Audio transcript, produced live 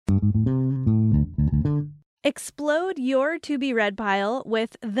Explode your to-be-read pile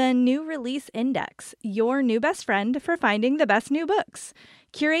with the New Release Index, your new best friend for finding the best new books.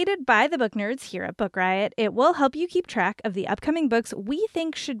 Curated by the book nerds here at Book Riot, it will help you keep track of the upcoming books we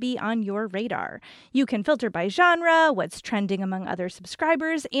think should be on your radar. You can filter by genre, what's trending among other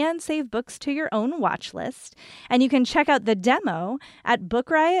subscribers, and save books to your own watch list. And you can check out the demo at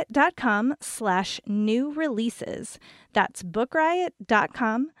bookriot.com/new releases. That's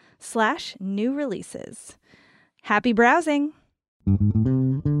bookriot.com/new releases. Happy browsing.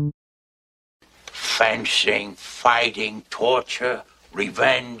 Fencing, fighting, torture,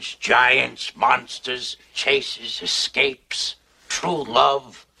 revenge, giants, monsters, chases, escapes, true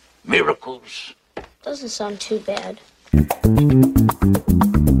love, miracles. Doesn't sound too bad.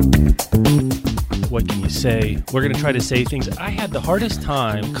 What can you say? We're going to try to say things. I had the hardest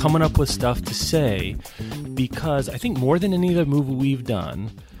time coming up with stuff to say because I think more than any other movie we've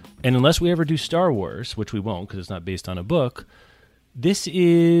done, and unless we ever do Star Wars, which we won't because it's not based on a book, this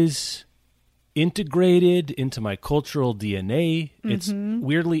is integrated into my cultural DNA. Mm-hmm. It's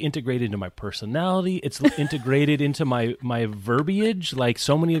weirdly integrated into my personality. It's integrated into my verbiage. Like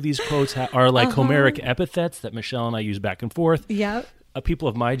so many of these quotes are like Homeric epithets that Michelle and I use back and forth. Yep. People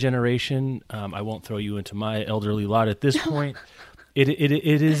of my generation, I won't throw you into my elderly lot at this point. It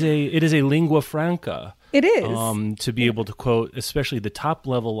is a lingua franca. It is to be able to quote, especially the top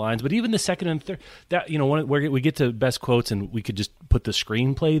level lines, but even the second and third. That when we get to best quotes, and we could just put the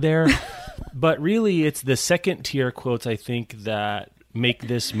screenplay there. But really, it's the second tier quotes I think that make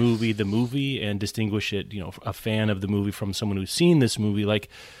this movie the movie and distinguish it. A fan of the movie from someone who's seen this movie, like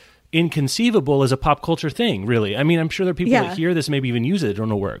inconceivable as a pop culture thing. Really, I mean, I'm sure there are people that hear this, maybe even use it, don't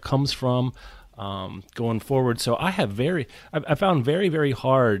know where it comes from. Going forward, so I found very, very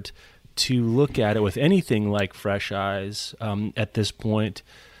hard to look at it with anything like fresh eyes at this point.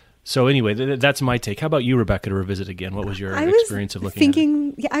 So anyway, that's my take. How about you, Rebecca, to revisit again? What was your experience of looking at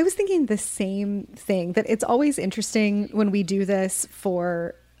it? Yeah, I was thinking the same thing, that it's always interesting when we do this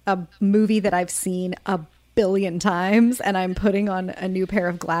for a movie that I've seen a billion times and I'm putting on a new pair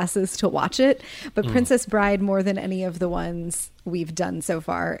of glasses to watch it. But Princess Bride, more than any of the ones we've done so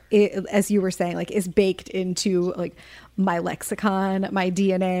far, as you were saying, like is baked into like my lexicon, my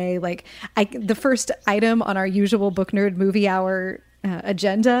DNA. Like the first item on our usual Book Nerd Movie Hour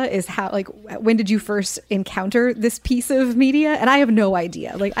agenda is when did you first encounter this piece of media? And I have no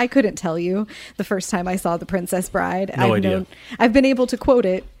idea. Like I couldn't tell you the first time I saw The Princess Bride. I've been able to quote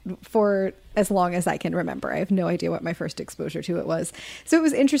it for as long as I can remember. I have no idea what my first exposure to it was. So it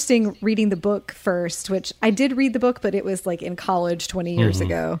was interesting reading the book first, which I did read the book, but it was like in college 20 years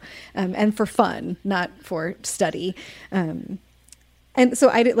ago, and for fun, not for study. And so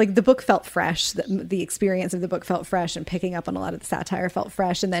I did, like, the book felt fresh. The experience of the book felt fresh, and picking up on a lot of the satire felt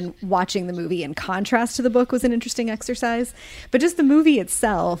fresh. And then watching the movie in contrast to the book was an interesting exercise. But just the movie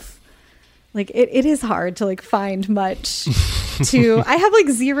itself, like, it is hard to like find much to. I have like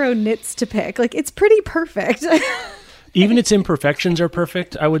zero nits to pick. Like, it's pretty perfect. Even its imperfections are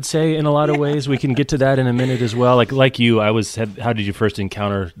perfect, I would say, in a lot of ways. We can get to that in a minute as well. Like you, how did you first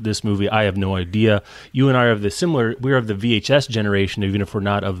encounter this movie? I have no idea. You and I are we're of the VHS generation, even if we're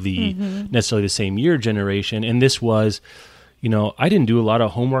not of the necessarily the same year generation. And this was, I didn't do a lot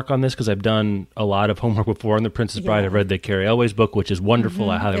of homework on this because I've done a lot of homework before on The Princess Bride. I've read the Carrie Elway's book, which is wonderful.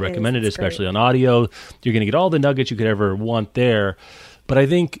 I highly recommend it, especially on audio. You're going to get all the nuggets you could ever want there. But I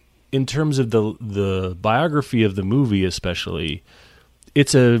think in terms of the biography of the movie especially,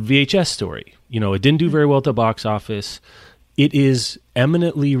 it's a VHS story. It didn't do very well at the box office. It is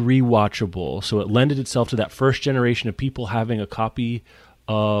eminently rewatchable, so it lended itself to that first generation of people having a copy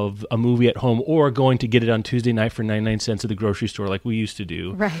of a movie at home or going to get it on Tuesday night for 99 cents at the grocery store like we used to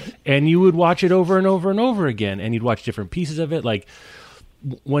do. Right. And you would watch it over and over and over again, and you'd watch different pieces of it. Like,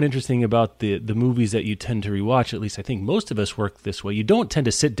 one interesting thing about the movies that you tend to rewatch, at least I think most of us work this way, you don't tend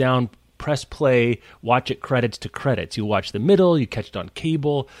to sit down, press play, watch it credits to credits. You watch the middle, you catch it on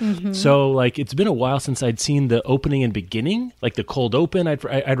cable. So like it's been a while since I'd seen the opening and beginning, like the cold open.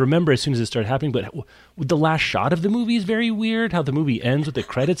 I'd remember as soon as it started happening, but the last shot of the movie is very weird. How the movie ends with the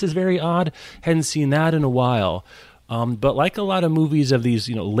credits is very odd. Hadn't seen that in a while. But like a lot of movies of these,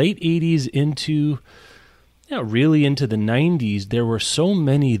 late 80s into really into the 90s, there were so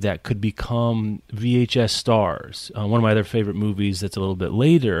many that could become VHS stars. One of my other favorite movies that's a little bit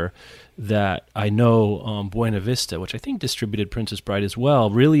later that I know, Buena Vista, which I think distributed Princess Bride as well,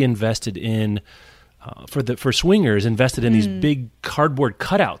 really invested in, for swingers, invested in these big cardboard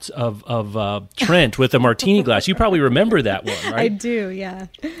cutouts of Trent with a martini glass. You probably remember that one, right? I do, yeah.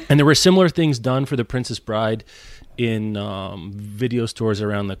 And there were similar things done for The Princess Bride in video stores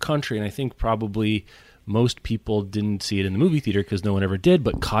around the country, and I think probably most people didn't see it in the movie theater because no one ever did,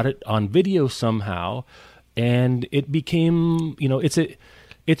 but caught it on video somehow. And it became,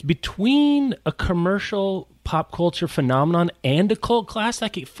 it's between a commercial pop culture phenomenon and a cult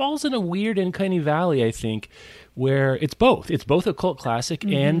classic. It falls in a weird uncanny valley, I think, where it's both. It's both a cult classic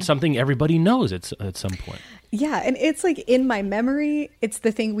and something everybody knows at some point. Yeah, and it's like in my memory, it's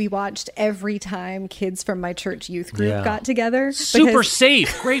the thing we watched every time kids from my church youth group got together. Super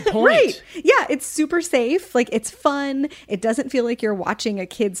safe. Great point. Right. Yeah, it's super safe. Like, it's fun. It doesn't feel like you're watching a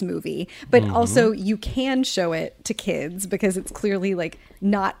kid's movie, but also you can show it to kids because it's clearly like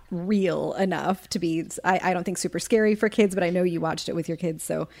not real enough to be, I don't think super scary for kids, but I know you watched it with your kids,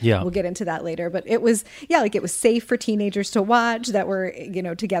 so we'll get into that later. But it was, it was safe for teenagers to watch that were,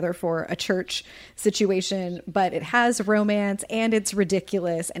 together for a church situation. But it has romance and it's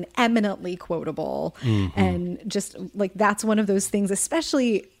ridiculous and eminently quotable. And just like, that's one of those things,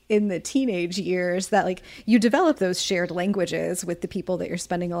 especially in the teenage years, that like you develop those shared languages with the people that you're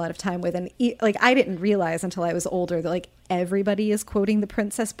spending a lot of time with. And like, I didn't realize until I was older that like everybody is quoting The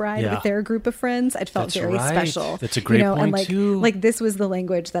Princess Bride with their group of friends. It felt very special. That's a great point, and like, too. Like, this was the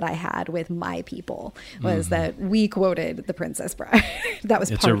language that I had with my people, was that we quoted The Princess Bride. That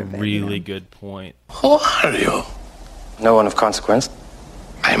was part of it. It's a really good point. Who are you? No one of consequence.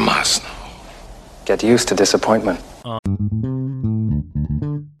 I must know. Get used to disappointment.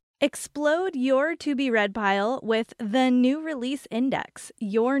 Explode your to-be-read pile with the New Release Index,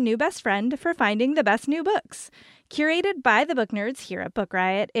 your new best friend for finding the best new books. Curated by the book nerds here at Book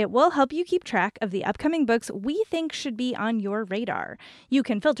Riot, it will help you keep track of the upcoming books we think should be on your radar. You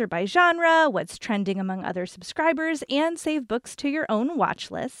can filter by genre, what's trending among other subscribers, and save books to your own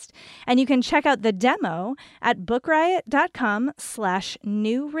watch list. And you can check out the demo at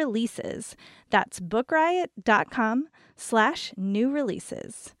bookriot.com/new releases. That's bookriot.com/new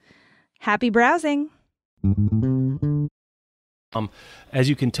releases. Happy browsing. As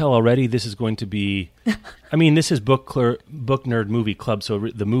you can tell already, this is going to be, this is Book Nerd Movie Club, so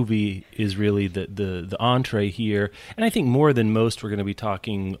the movie is really the entree here. And I think more than most, we're going to be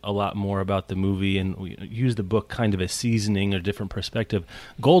talking a lot more about the movie, and we use the book kind of as seasoning or different perspective.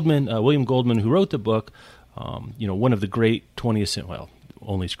 William Goldman, who wrote the book, one of the great 20th century,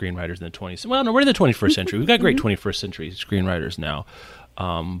 only screenwriters in the 20th. Well, no, we're in the 21st century. We've got great 21st century screenwriters now.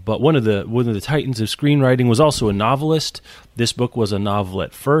 But one of the titans of screenwriting was also a novelist. This book was a novel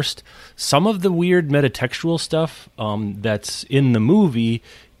at first. Some of the weird metatextual stuff that's in the movie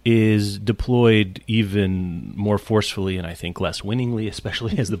is deployed even more forcefully and I think less winningly,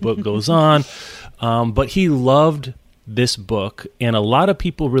 especially as the book goes on. But he loved this book, and a lot of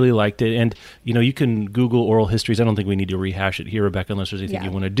people really liked it. And you can Google oral histories. I don't think we need to rehash it here, Rebecca, unless there's anything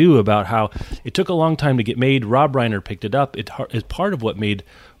you want to do about how it took a long time to get made. Rob Reiner picked it up. It is part of what made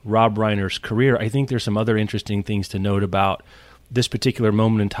Rob Reiner's career. I think there's some other interesting things to note about this particular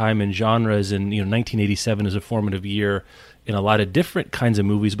moment in time and genres. And 1987 is a formative year in a lot of different kinds of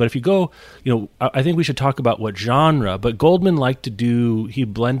movies. But if you go, I think we should talk about what genre. But Goldman liked to do, he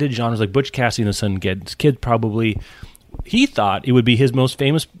blended genres like Butch Cassidy and the Sundance Kid probably. He thought it would be his most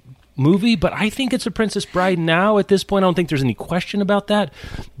famous movie, but I think it's A Princess Bride now at this point. I don't think there's any question about that.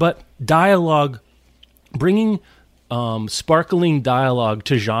 But dialogue, bringing sparkling dialogue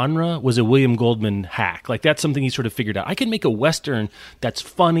to genre was a William Goldman hack. Like, that's something he sort of figured out. I can make a Western that's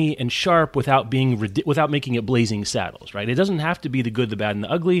funny and sharp without making it Blazing Saddles, right? It doesn't have to be the good, the bad, and the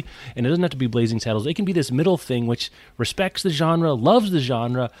ugly, and it doesn't have to be Blazing Saddles. It can be this middle thing which respects the genre, loves the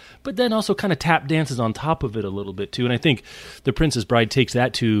genre, but then also kind of tap dances on top of it a little bit too. And I think The Princess Bride takes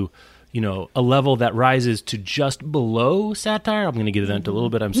that to a level that rises to just below satire. I'm going to get into a little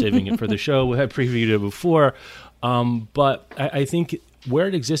bit. I'm saving it for the show. We had previewed it before. But I think where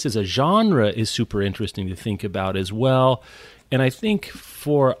it exists as a genre is super interesting to think about as well. And I think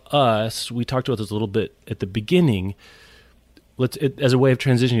for us, we talked about this a little bit at the beginning, as a way of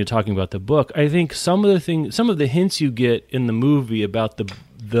transitioning to talking about the book. I think some of the hints you get in the movie about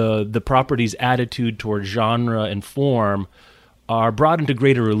the property's attitude towards genre and form are brought into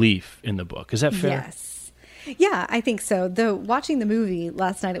greater relief in the book. Is that fair? Yes. Yeah, I think so. Watching the movie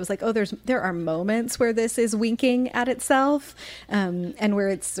last night, it was like, there are moments where this is winking at itself, and where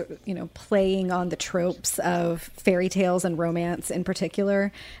it's playing on the tropes of fairy tales and romance in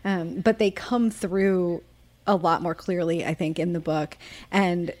particular, but they come through a lot more clearly, I think, in the book.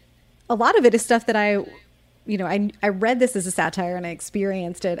 And a lot of it is stuff that I I read this as a satire and I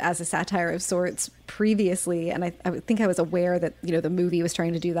experienced it as a satire of sorts previously. And I think I was aware that, the movie was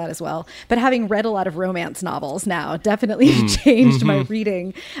trying to do that as well. But having read a lot of romance novels now definitely changed my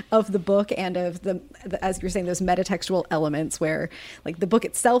reading of the book and of the, as you're saying, those metatextual elements where like the book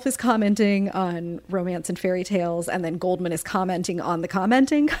itself is commenting on romance and fairy tales. And then Goldman is commenting on the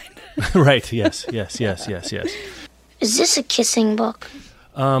commenting. Right. Yes. Is this a kissing book?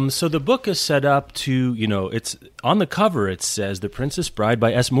 So the book is set up to, it's on the cover, it says The Princess Bride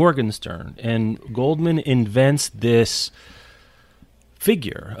by S. Morgenstern. And Goldman invents this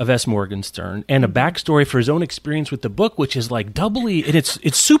figure of S. Morgenstern and a backstory for his own experience with the book, which is like doubly, and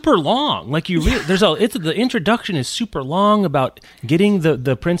it's super long. Like the introduction is super long about getting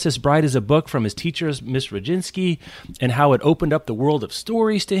the Princess Bride as a book from his teacher, Miss Roginski, and how it opened up the world of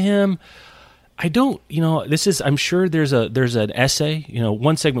stories to him. I don't, I'm sure there's an essay,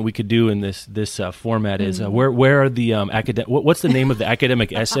 one segment we could do in this format is where are the what's the name of the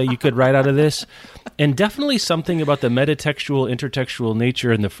academic essay you could write out of this? And definitely something about the metatextual, intertextual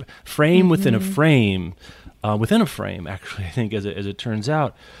nature and the frame within a frame, actually, I think, as it turns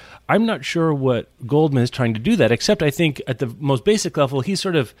out. I'm not sure what Goldman is trying to do that, except I think at the most basic level, he's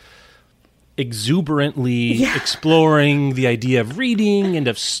sort of exuberantly exploring the idea of reading and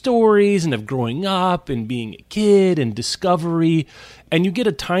of stories and of growing up and being a kid and discovery. And you get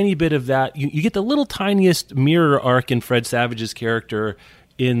a tiny bit of that. You get the little tiniest mirror arc in Fred Savage's character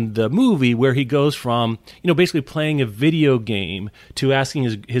in the movie where he goes from, basically playing a video game to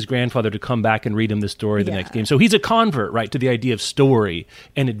asking his grandfather to come back and read him the story of the next game. So he's a convert, right, to the idea of story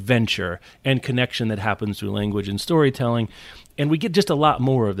and adventure and connection that happens through language and storytelling. And we get just a lot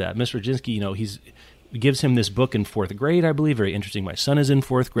more of that. Mr. Roginski, he gives him this book in fourth grade, I believe. Very interesting. My son is in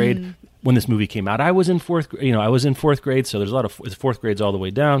fourth grade. When this movie came out, I was in fourth grade. So there's a lot of fourth grades all the way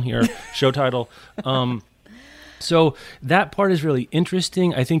down here. Show title. So that part is really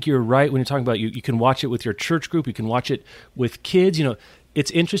interesting. I think you're right when you're talking about you can watch it with your church group. You can watch it with kids.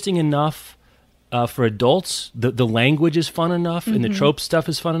 It's interesting enough for adults. The language is fun enough and the trope stuff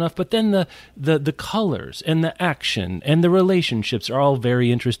is fun enough. But then the colors and the action and the relationships are all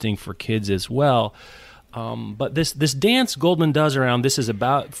very interesting for kids as well. But this dance Goldman does around this is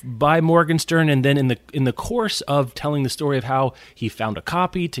by Morgenstern, and then in the course of telling the story of how he found a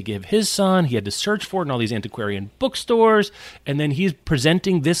copy to give his son, he had to search for it in all these antiquarian bookstores, and then he's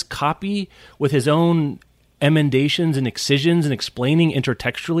presenting this copy with his own emendations and excisions and explaining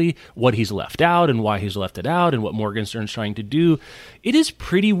intertextually what he's left out and why he's left it out and what Morgenstern's trying to do. It is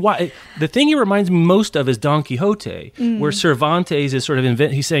pretty wide. The thing it reminds me most of is Don Quixote, where Cervantes is sort of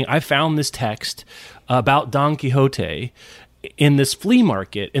he's saying, I found this text about Don Quixote in this flea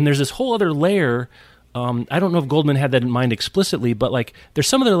market, and there's this whole other layer. I don't know if Goldman had that in mind explicitly, but like there's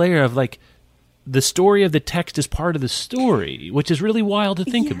some other layer of like the story of the text is part of the story, which is really wild to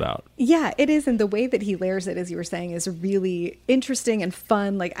think about. Yeah, it is. And the way that he layers it, as you were saying, is really interesting and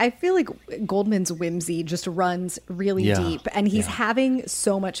fun. Like, I feel like Goldman's whimsy just runs really deep, and he's having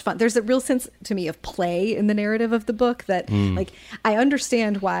so much fun. There's a real sense to me of play in the narrative of the book that, like, I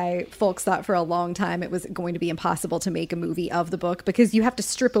understand why folks thought for a long time it was going to be impossible to make a movie of the book, because you have to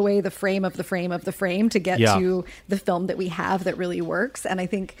strip away the frame of the frame of the frame to get to the film that we have that really works. And I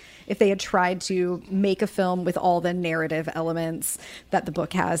think if they had tried to make a film with all the narrative elements that the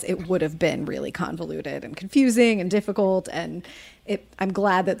book has, it would have been really convoluted and confusing and difficult. And I'm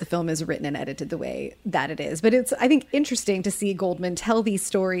glad that the film is written and edited the way that it is. But it's, I think, interesting to see Goldman tell these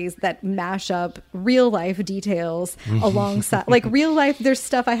stories that mash up real life details alongside, like real life. There's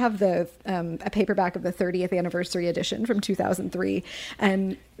stuff. I have a paperback of the 30th anniversary edition from 2003,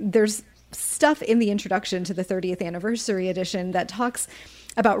 and there's stuff in the introduction to the 30th anniversary edition that talks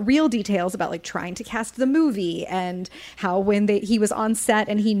about real details about like trying to cast the movie and how when he was on set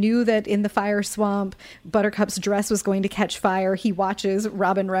and he knew that in the fire swamp Buttercup's dress was going to catch fire, he watches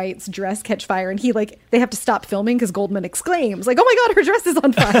Robin Wright's dress catch fire, and they have to stop filming because Goldman exclaims like, "Oh my God, her dress is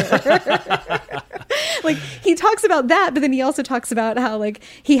on fire!" Like, he talks about that, but then he also talks about how like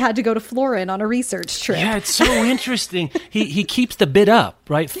he had to go to Florin on a research trip. Yeah, it's so interesting. He keeps the bit up,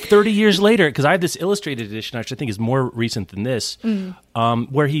 right? 30 years later, because I have this illustrated edition, which I think is more recent than this.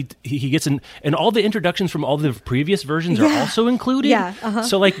 Where he gets in, and all the introductions from all the previous versions are also included. Yeah,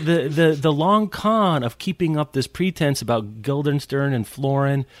 So like the long con of keeping up this pretense about Guildenstern and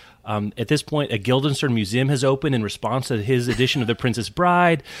Florin. At this point, a Guildenstern museum has opened in response to his edition of The Princess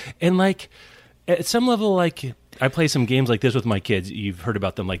Bride, and like at some level, like I play some games like this with my kids. You've heard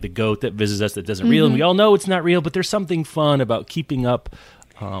about them, like the goat that visits us that doesn't real, and we all know it's not real, but there's something fun about keeping up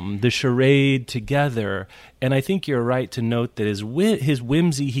the charade together. And I think you're right to note that his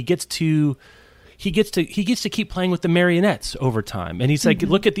whimsy, he gets too he gets to keep playing with the marionettes over time. And he's like,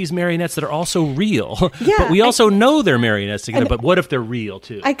 look at these marionettes that are also real. Yeah, but we also know they're marionettes together, but what if they're real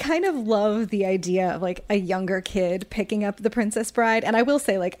too? I kind of love the idea of like a younger kid picking up The Princess Bride. And I will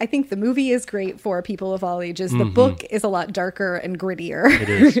say, like, I think the movie is great for people of all ages. The book is a lot darker and grittier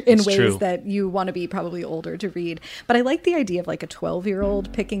in ways true. that you want to be probably older to read. But I like the idea of like a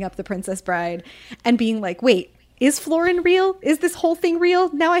 12-year-old picking up The Princess Bride and being like, wait, is Florin real? Is this whole thing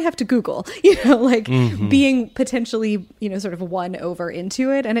real? Now I have to Google, like being potentially, sort of won over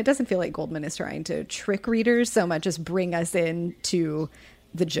into it. And it doesn't feel like Goldman is trying to trick readers so much as bring us into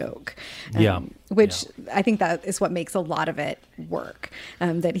the joke, which I think that is what makes a lot of it work,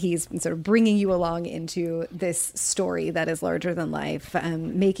 that he's sort of bringing you along into this story that is larger than life,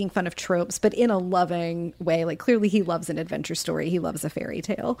 making fun of tropes, but in a loving way. Like, clearly he loves an adventure story. He loves a fairy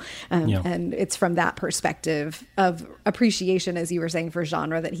tale. And it's from that perspective of appreciation, as you were saying, for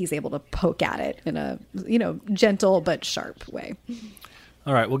genre, that he's able to poke at it in a, gentle but sharp way.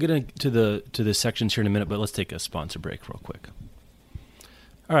 All right, we'll get into the sections here in a minute, but let's take a sponsor break real quick.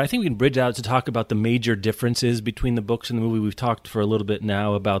 All right, I think we can bridge out to talk about the major differences between the books and the movie. We've talked for a little bit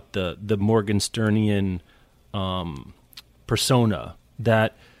now about the Morgensternian persona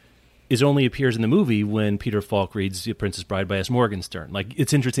that only appears in the movie when Peter Falk reads The Princess Bride by S. Morgenstern. Like,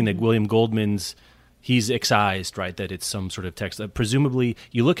 it's interesting that William Goldman's, he's excised, right, that it's some sort of text. Presumably,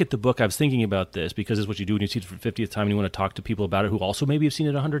 you look at the book, I was thinking about this, because it's what you do when you see it for the 50th time and you want to talk to people about it who also maybe have seen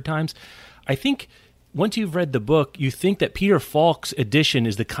it 100 times. I think once you've read the book, you think that Peter Falk's edition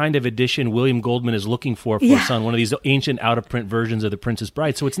is the kind of edition William Goldman is looking for his son, one of these ancient out-of-print versions of The Princess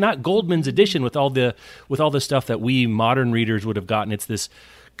Bride. So it's not Goldman's edition with all the stuff that we modern readers would have gotten. It's this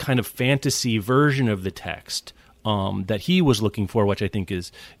kind of fantasy version of the text that he was looking for, which I think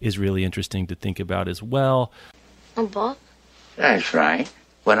is really interesting to think about as well. A book? That's right.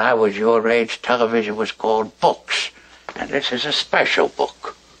 When I was your age, television was called books, and this is a special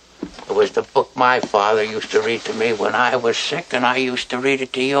book. It was the book my father used to read to me when I was sick, and I used to read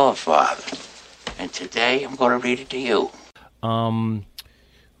it to your father. And today, I'm going to read it to you.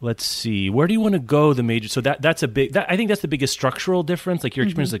 Let's see. Where do you want to go? The major. So that's a big. I think that's the biggest structural difference. Like your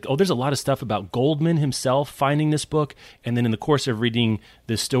experience, like, there's a lot of stuff about Goldman himself finding this book, and then in the course of reading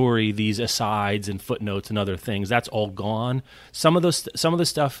the story, these asides and footnotes and other things, that's all gone. Some of the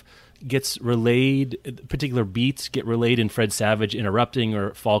stuff gets relayed, particular beats get relayed in Fred Savage interrupting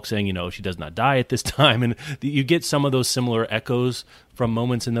or Falk saying, she does not die at this time. And you get some of those similar echoes from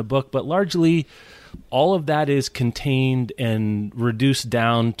moments in the book, but largely all of that is contained and reduced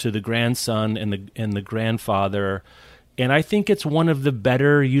down to the grandson and the grandfather. And I think it's one of the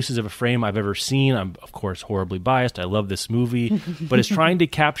better uses of a frame I've ever seen. I'm, of course, horribly biased. I love this movie, but it's trying to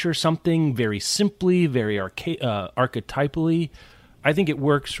capture something very simply, very archetypally. I think it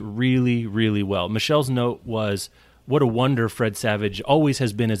works really, really well. Michelle's note was, what a wonder Fred Savage always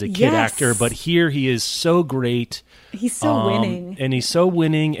has been as a kid actor, but here he is so great. He's so winning. And he's so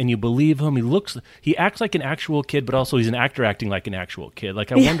winning, and you believe him. He acts like an actual kid, but also he's an actor acting like an actual kid.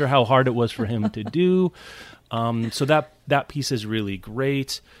 Like, I wonder how hard it was for him to do. So that piece is really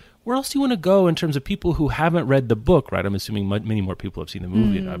great. Where else do you want to go in terms of people who haven't read the book, right? I'm assuming many more people have seen the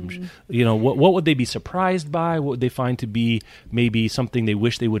movie. And what would they be surprised by? What would they find to be maybe something they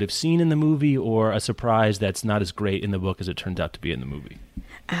wish they would have seen in the movie, or a surprise that's not as great in the book as it turns out to be in the movie?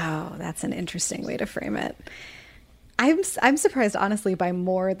 Oh, that's an interesting way to frame it. I'm surprised, honestly, by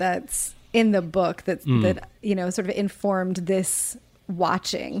more that's in the book that sort of informed this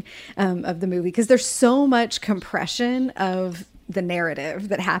watching of the movie, because there's so much compression of the narrative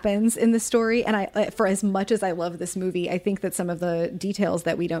that happens in the story. And for as much as I love this movie, I think that some of the details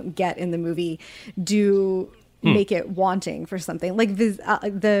that we don't get in the movie do make it wanting for something. Like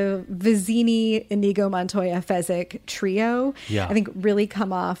the Vizzini, Inigo Montoya, Fezzik trio, I think really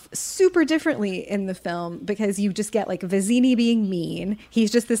come off super differently in the film, because you just get like Vizzini being mean.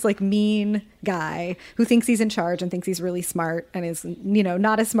 He's just this like mean guy who thinks he's in charge and thinks he's really smart, and is,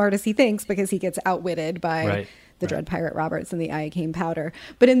 not as smart as he thinks, because he gets outwitted by the Dread Pirate Roberts and the Iocane powder.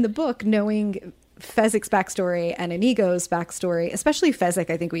 But in the book, knowing Fezzik's backstory and Inigo's backstory, especially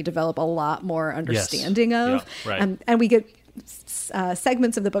Fezzik, I think we develop a lot more understanding of. And we get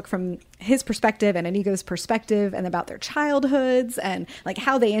segments of the book from his perspective and Inigo's perspective, and about their childhoods and like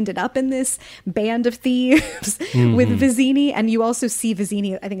how they ended up in this band of thieves with Vizzini. And you also see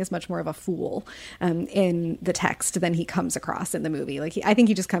Vizzini, I think, is much more of a fool in the text than he comes across in the movie. Like I think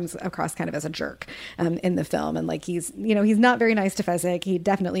he just comes across kind of as a jerk in the film, and like he's not very nice to Fezzik. He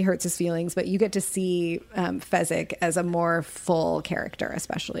definitely hurts his feelings, but you get to see Fezzik as a more full character,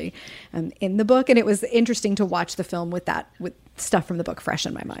 especially in the book. And it was interesting to watch the film with stuff from the book fresh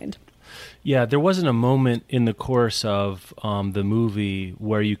in my mind. Yeah, there wasn't a moment in the course of the movie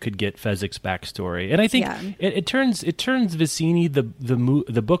where you could get Fezzik's backstory, and I think it turns Vizzini,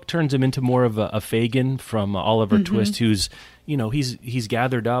 the book turns him into more of a Fagin from Oliver Twist, who's, you know, he's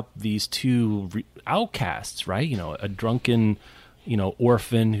gathered up these two outcasts, right? You know, a drunken, you know,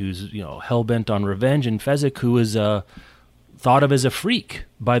 orphan who's, you know, hell bent on revenge, and Fezzik, who is thought of as a freak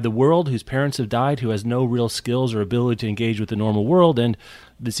by the world, whose parents have died, who has no real skills or ability to engage with the normal world, and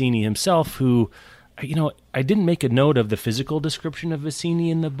Vizzini himself, who, you know, I didn't make a note of the physical description of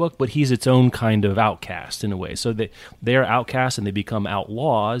Vizzini in the book, but he's its own kind of outcast in a way. So they're outcasts and they become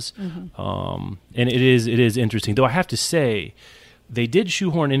outlaws, and it is interesting. Though I have to say, they did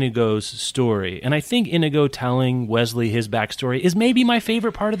shoehorn Inigo's story, and I think Inigo telling Wesley his backstory is maybe my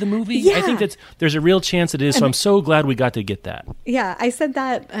favorite part of the movie. Yeah. I think there's a real chance it is, so I'm so glad we got to get that. Yeah, I said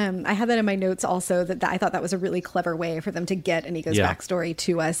that. I had that in my notes also, that I thought that was a really clever way for them to get Inigo's backstory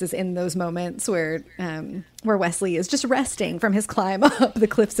to us, is in those moments where Wesley is just resting from his climb up the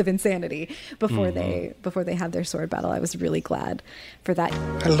cliffs of insanity before they have their sword battle. I was really glad for that.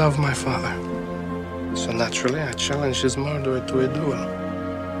 I love my father. So naturally, I challenged his murderer to a duel.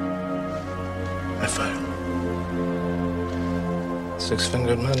 I failed.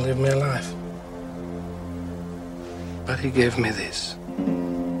 Six-fingered man lived me alive. But he gave me this.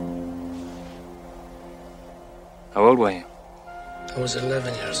 How old were you? I was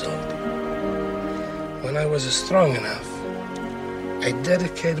 11 years old. When I was strong enough, I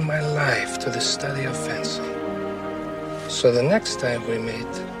dedicated my life to the study of fencing. So the next time we meet,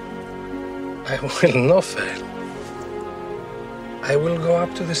 I will not fail. I will go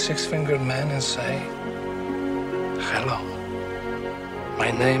up to the six-fingered man and say, "Hello.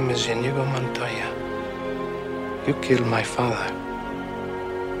 My name is Inigo Montoya. You killed my father.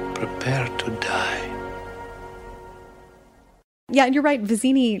 Prepare to die." Yeah, and you're right.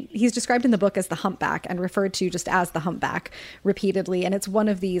 Vizzini, he's described in the book as the humpback and referred to just as the humpback repeatedly. And it's one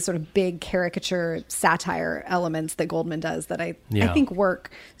of these sort of big caricature satire elements that Goldman does that I think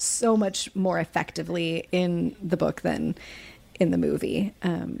work so much more effectively in the book than in the movie.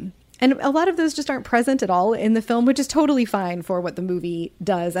 And a lot of those just aren't present at all in the film, which is totally fine for what the movie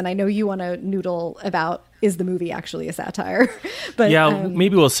does. And I know you want to noodle about, is the movie actually a satire? But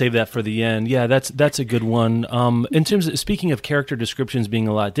maybe we'll save that for the end. Yeah, that's a good one. In terms of, speaking of character descriptions being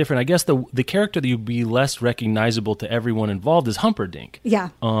a lot different, I guess the character that would be less recognizable to everyone involved is Humperdinck. Yeah.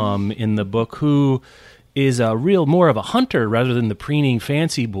 In the book, who is more of a hunter rather than the preening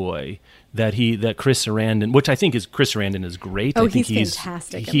fancy boy that Chris Sarandon, which I think is Chris Sarandon is great. Oh, I think he's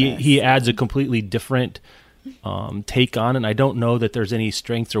fantastic. He adds a completely different take on, and I don't know that there's any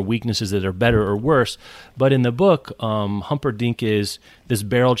strengths or weaknesses that are better or worse. But in the book, Humperdinck is this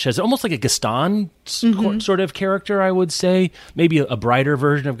barrel-chested, almost like a Gaston sort of character, I would say. Maybe a brighter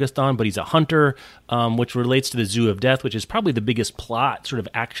version of Gaston, but he's a hunter, which relates to the Zoo of Death, which is probably the biggest plot sort of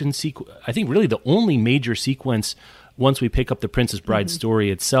action sequence. I think really the only major sequence once we pick up the Princess Bride story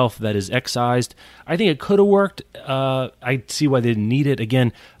itself that is excised. I think it could have worked. I see why they didn't need it.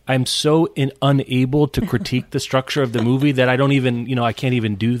 Again, I'm so unable to critique the structure of the movie that I don't even, I can't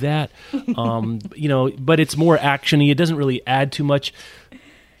even do that. But it's more actiony. It doesn't really add too much.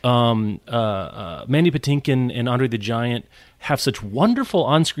 Mandy Patinkin and Andre the Giant have such wonderful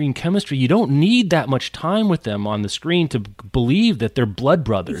on-screen chemistry. You don't need that much time with them on the screen to believe that they're blood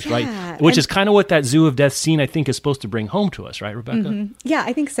brothers, right? Which is kind of what that Zoo of Death scene, I think, is supposed to bring home to us, right, Rebecca? Yeah,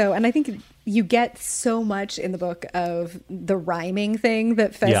 I think so. And I think you get so much in the book of the rhyming thing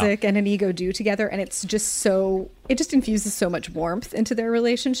that Fezzik and Inigo do together, and it's just it just infuses so much warmth into their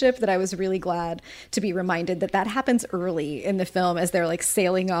relationship that I was really glad to be reminded that happens early in the film as they're like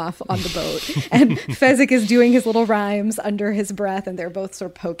sailing off on the boat. And Fezzik is doing his little rhymes under his breath, and they're both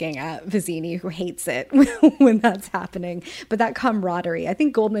sort of poking at Vizzini, who hates it when that's happening. But that camaraderie, I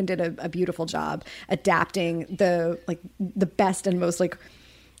think Goldman did a beautiful job adapting the best and most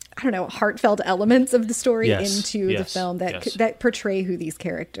heartfelt elements of the story into the film that portray who these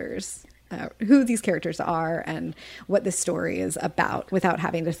characters are and what the story is about, without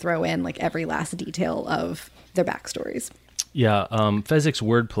having to throw in every last detail of their backstories. Yeah, Fezzik's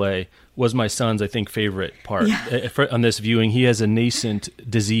wordplay was my son's, I think, favorite part. On this viewing. He has a nascent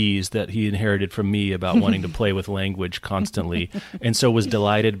disease that he inherited from me about wanting to play with language constantly, and so was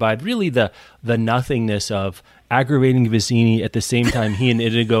delighted by really the nothingness of aggravating Vizzini at the same time he and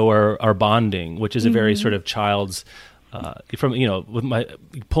Inigo are bonding, which is a very sort of child's with my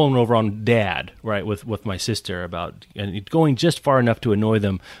pulling over on Dad, right, with my sister about and going just far enough to annoy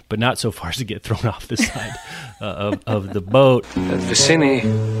them, but not so far as to get thrown off the side of the boat. That Vizzini,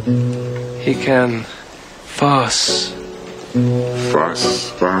 he can fuss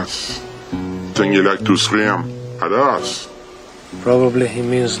Fast. Think you like to scream at us? Probably he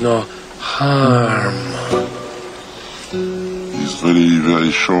means no harm. He's very,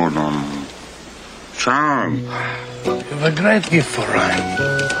 very short on charm. You have a great gift for rhyme.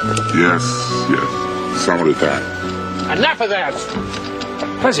 Yes. Some of the time. Enough of that!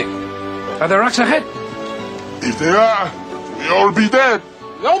 Fuzzy, are there rocks ahead? If they are, we all be dead.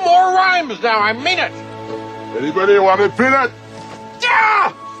 No more rhymes now, I mean it. Anybody want a peanut?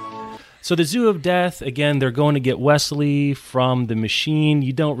 Yeah! So the Zoo of Death, again, they're going to get Wesley from the machine.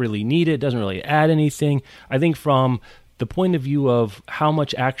 You don't really need it. It doesn't really add anything. I think from the point of view of how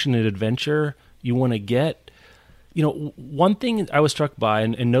much action and adventure you want to get, one thing I was struck by,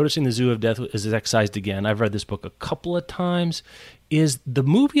 and noticing the Zoo of Death is excised again, I've read this book a couple of times, is the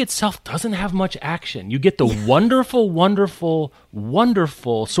movie itself doesn't have much action. You get the wonderful, wonderful,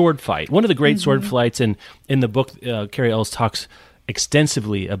 wonderful sword fight. One of the great sword fights in the book, Cary Elwes talks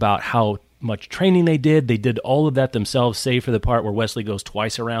extensively about how much training they did. They did all of that themselves, save for the part where Wesley goes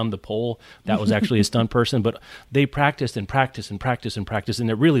twice around the pole. That was actually a stunt person, but they practiced and practiced and practiced and practiced, and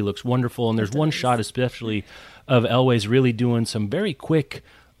it really looks wonderful. And there's one shot especially of Elwes really doing some very quick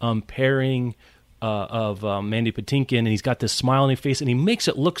pairing of Mandy Patinkin, and he's got this smile on his face, and he makes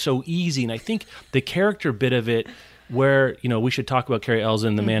it look so easy. And I think the character bit of it, where we should talk about Cary Elwes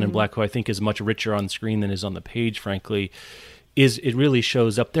and the Man in Black, who I think is much richer on screen than is on the page, frankly, is it really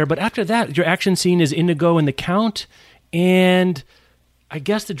shows up there. But after that, your action scene is Indigo and the Count, and I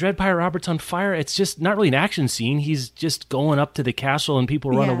guess the Dread Pirate Robert's on fire. It's just not really an action scene. He's just going up to the castle and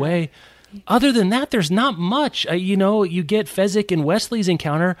people run away. Other than that, there's not much. You get Fezzik and Wesley's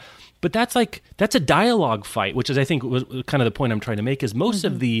encounter, but that's a dialogue fight, which is, I think, was kind of the point I'm trying to make, is most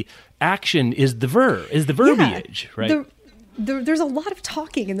of the action is the verbiage, right? There's a lot of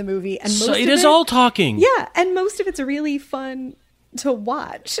talking in the movie, and most it is all talking. Yeah, and most of it's really fun to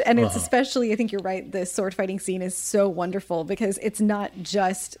watch, and it's especially, I think you're right, the sword fighting scene is so wonderful because it's not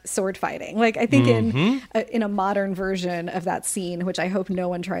just sword fighting. Like, I think in a modern version of that scene, which I hope no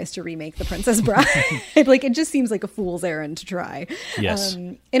one tries to remake The Princess Bride, like, it just seems like a fool's errand to try. Yes.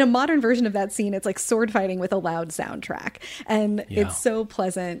 In a modern version of that scene, it's like sword fighting with a loud soundtrack, and it's so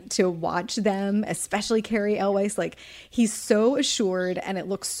pleasant to watch them, especially Cary Elwes. Like, he's so assured, and it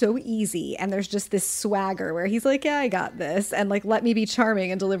looks so easy, and there's just this swagger where he's like, yeah, I got this, and like, let me be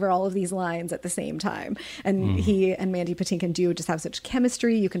charming and deliver all of these lines at the same time. And he and Mandy Patinkin do just have such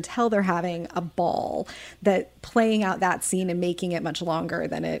chemistry. You can tell they're having a ball, that playing out that scene and making it much longer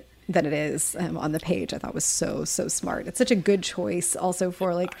than it is on the page, I thought was so smart. It's such a good choice also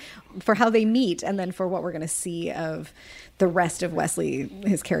for how they meet, and then for what we're going to see of the rest of Wesley,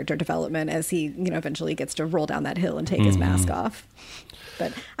 his character development, as he eventually gets to roll down that hill and take his mask off.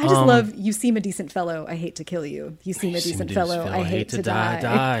 But I just love, you seem a decent fellow, I hate to kill you. You seem a decent fellow, I hate to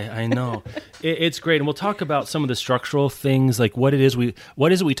die. I know. It's great. And we'll talk about some of the structural things, like what is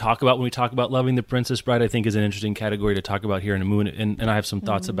it we talk about when we talk about Loving the Princess Bride, I think is an interesting category to talk about here in a moment. And I have some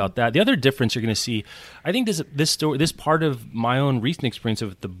thoughts about that. The other difference you're going to see, I think this story, this part of my own recent experience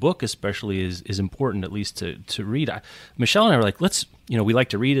of the book especially is important, at least to read. Michelle and I were like, we like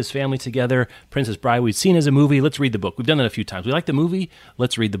to read as family together. Princess Bride, we've seen as a movie. Let's read the book. We've done that a few times. We like the movie.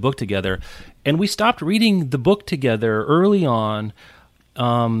 Let's read the book together. And we stopped reading the book together early on,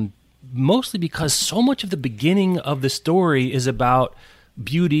 mostly because so much of the beginning of the story is about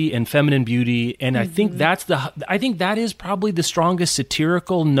beauty and feminine beauty. And I think that is probably the strongest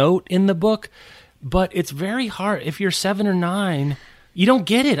satirical note in the book. But it's very hard. If you're 7 or 9, you don't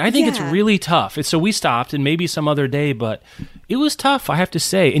get it. I think it's really tough. So we stopped, and maybe some other day, but it was tough, I have to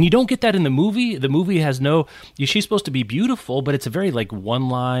say. And you don't get that in the movie. The movie has she's supposed to be beautiful, but it's a very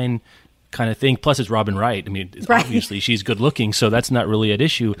one-line kind of thing. Plus, it's Robin Wright. I mean, obviously, she's good looking, so that's not really at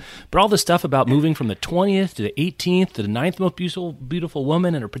issue. But all the stuff about moving from the 20th to the 18th to the 9th most beautiful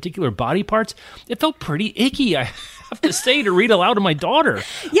woman and her particular body parts, it felt pretty icky, I have to say, to read aloud to my daughter.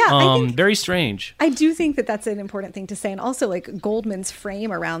 Yeah, very strange. I do think that that's an important thing to say. And also, Goldman's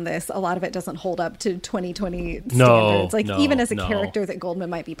frame around this, a lot of it doesn't hold up to 2020 standards. Even as a character that Goldman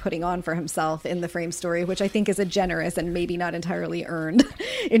might be putting on for himself in the frame story, which I think is a generous and maybe not entirely earned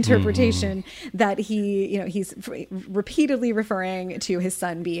interpretation, that he's repeatedly referring to his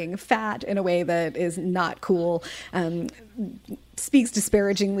son being fat in a way that is not cool. speaks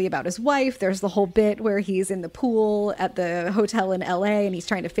disparagingly about his wife. There's the whole bit where he's in the pool at the hotel in LA and he's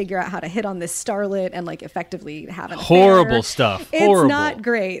trying to figure out how to hit on this starlet and like effectively have an horrible affair. Stuff. It's horrible. not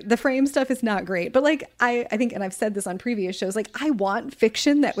great. The frame stuff is not great. But like I think, and I've said this on previous shows, like I want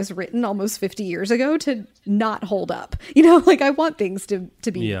fiction that was written almost 50 years ago to not hold up. You know, like I want things to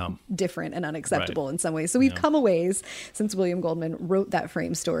be different and unacceptable in some ways. So we've come a ways since William Goldman wrote that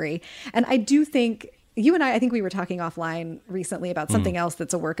frame story. And I do think you and I think we were talking offline recently about something else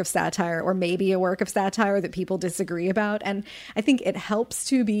that's a work of satire or maybe a work of satire that people disagree about. And I think it helps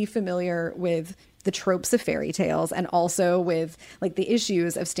to be familiar with the tropes of fairy tales and also with like the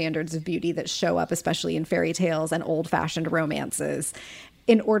issues of standards of beauty that show up, especially in fairy tales and old fashioned romances,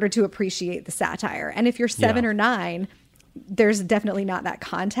 in order to appreciate the satire. And if you're 7 or 9, there's definitely not that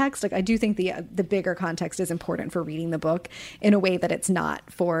context. Like I do think the bigger context is important for reading the book in a way that it's not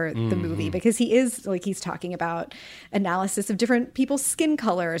for the movie, because he's talking about analysis of different people's skin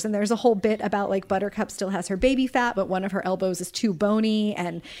colors, and there's a whole bit about like Buttercup still has her baby fat, but one of her elbows is too bony,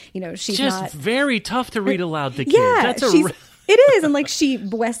 and you know she's just not very tough to read aloud to kids. Yeah, That's it is. And like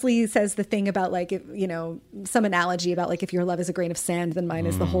Wesley says the thing about like, if, you know, some analogy about like if your love is a grain of sand, then mine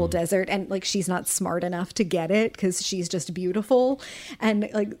is the whole desert. And like she's not smart enough to get it because she's just beautiful. And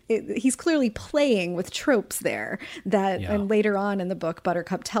like he's clearly playing with tropes there that and later on in the book,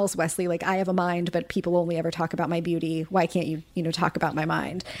 Buttercup tells Wesley, like, I have a mind, but people only ever talk about my beauty. Why can't you, talk about my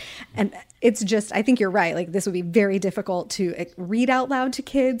mind? And it's just, I think you're right. Like this would be very difficult to read out loud to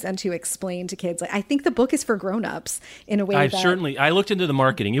kids and to explain to kids. Like I think the book is for grownups in a way I looked into the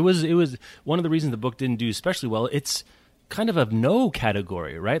marketing. It was one of the reasons the book didn't do especially well. It's kind of a no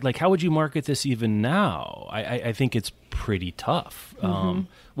category, right? Like, how would you market this even now? I think it's pretty tough. One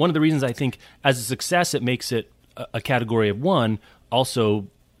of the reasons I think as a success, it makes it a category of one. Also,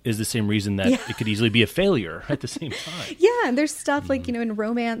 is the same reason that it could easily be a failure at the same time. Yeah, and there's stuff like, in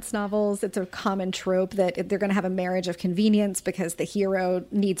romance novels, it's a common trope that they're going to have a marriage of convenience because the hero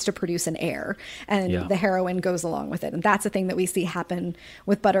needs to produce an heir and the heroine goes along with it. And that's a thing that we see happen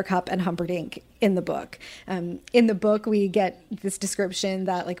with Buttercup and Humperdinck in the book. In the book, we get this description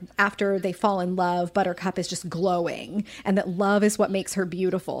that like after they fall in love, Buttercup is just glowing and that love is what makes her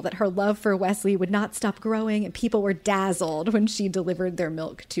beautiful, that her love for Wesley would not stop growing and people were dazzled when she delivered their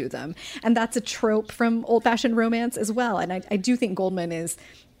milk to them. And that's a trope from old-fashioned romance as well. And I do think Goldman is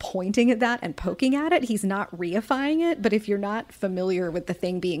pointing at that and poking at it. He's not reifying it, but if you're not familiar with the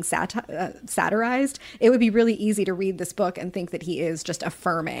thing being satirized, it would be really easy to read this book and think that he is just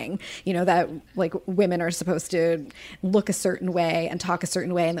affirming, that like women are supposed to look a certain way and talk a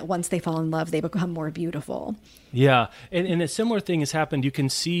certain way, and that once they fall in love, they become more beautiful. Yeah, and a similar thing has happened. You can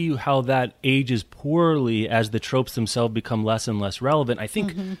see how that ages poorly as the tropes themselves become less and less relevant. I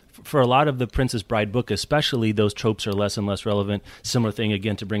think for a lot of the Princess Bride book especially, those tropes are less and less relevant. Similar thing,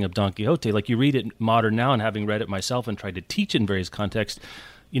 again, to bring up Don Quixote. Like you read it modern now, and having read it myself and tried to teach in various contexts,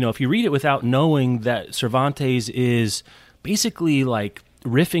 if you read it without knowing that Cervantes is basically like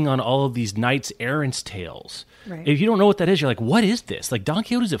riffing on all of these knights errant's tales. Right. If you don't know what that is, you're like, what is this? Like, Don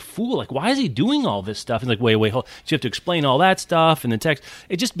Quixote's a fool. Like, why is he doing all this stuff? And like, wait, hold. So you have to explain all that stuff in the text.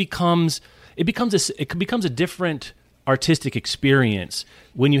 It just becomes a different artistic experience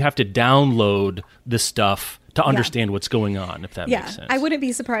when you have to download the stuff to understand what's going on, if that makes sense. I wouldn't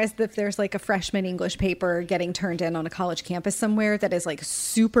be surprised if there's like a freshman English paper getting turned in on a college campus somewhere that is like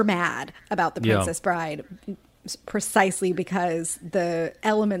super mad about the Princess Bride, precisely because the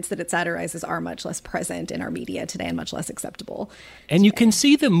elements that it satirizes are much less present in our media today and much less acceptable. And you can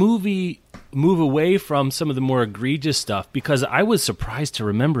see the movie move away from some of the more egregious stuff, because I was surprised to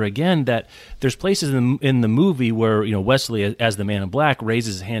remember again that there's places in the movie where Wesley, as the Man in Black,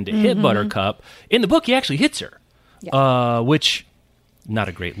 raises his hand to hit Buttercup. In the book, he actually hits her, which not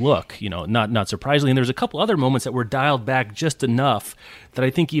a great look, not surprisingly. And there's a couple other moments that were dialed back just enough that I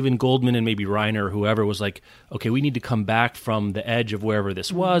think even Goldman and maybe Reiner or whoever was like, okay, we need to come back from the edge of wherever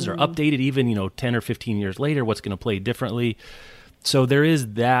this was, or update it even, 10 or 15 years later, what's going to play differently. So there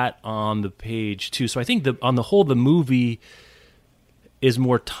is that on the page too. So I think on the whole, the movie is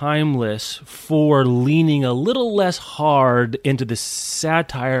more timeless for leaning a little less hard into the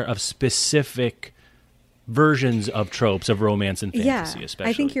satire of specific versions of tropes of romance and fantasy, especially.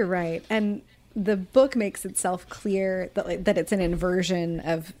 I think you're right. And the book makes itself clear that it's an inversion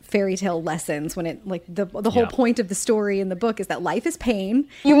of fairy tale lessons when it the whole point of the story in the book is that life is pain.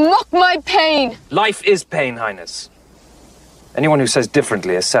 You mock my pain! Life is pain, Highness. Anyone who says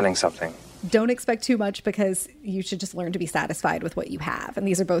differently is selling something. don't expect too much because you should just learn to be satisfied with what you have. And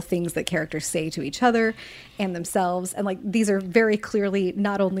these are both things that characters say to each other and themselves. And like, these are very clearly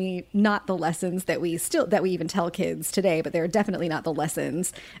not only not the lessons that we even tell kids today, but they're definitely not the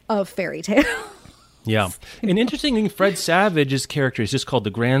lessons of fairy tale. Yeah. An interesting thing, Fred Savage's character is just called the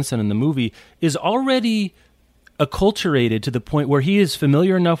grandson in the movie, is already acculturated to the point where he is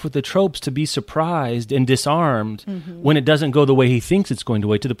familiar enough with the tropes to be surprised and disarmed when it doesn't go the way he thinks it's going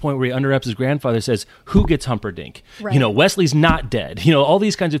to the point where he underreps his grandfather, says, who gets Humperdinck? Right. You know, Wesley's not dead. You know, all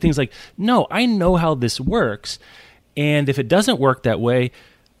these kinds of things like, no, I know how this works. And if it doesn't work that way,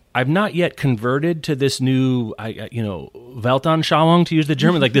 I've not yet converted to this new, Weltanschauung, to use the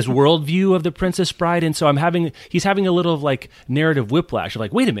German, like this worldview of the Princess Bride. And so he's having a little of like narrative whiplash of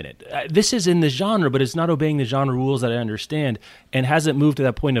like, wait a minute, this is in the genre, but it's not obeying the genre rules that I understand, and hasn't moved to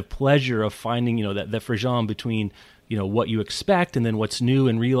that point of pleasure of finding, that frisson between, what you expect and then what's new,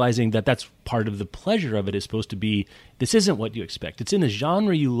 and realizing that that's part of the pleasure of it is supposed to be, this isn't what you expect. It's in the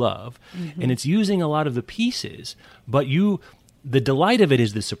genre you love, and it's using a lot of the pieces, but the delight of it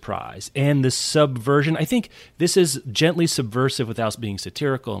is the surprise and the subversion. I think this is gently subversive without being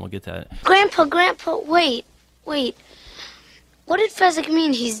satirical, and we'll get to that. Grandpa, wait. What did Fezzik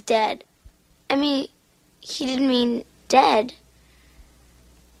mean he's dead? I mean, he didn't mean dead.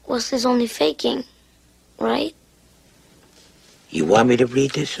 Wesley's only faking, right? You want me to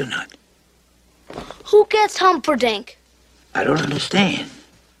read this or not? Who gets Humperdinck? I don't understand.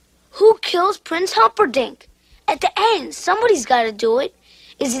 Who kills Prince Humperdinck? At the end, somebody's got to do it.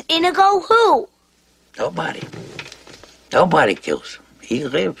 Is it Inigo? Who? Nobody. Nobody kills him. He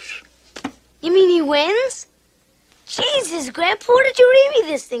lives. You mean he wins? Jesus, Grandpa, what did you read me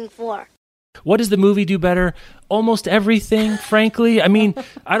this thing for? What does the movie do better? Almost everything, frankly. I mean,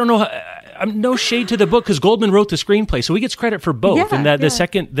 I don't know. I'm no shade to the book because Goldman wrote the screenplay, so he gets credit for both. Yeah, and that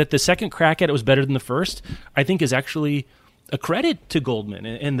the second crack at it was better than the first, I think, is actually a credit to Goldman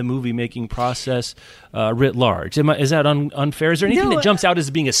and the movie-making process writ large. Is that unfair? Is there anything that jumps out as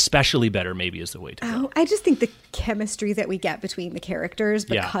being especially better, maybe, is the way to go? I just think the chemistry that we get between the characters,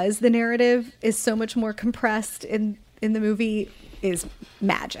 because the narrative is so much more compressed in the movie, is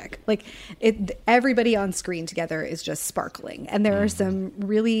magic. Like, everybody on screen together is just sparkling. And there are some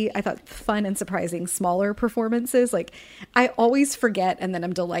really, I thought, fun and surprising smaller performances. Like, I always forget, and then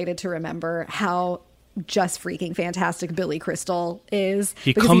I'm delighted to remember how just freaking fantastic Billy Crystal is.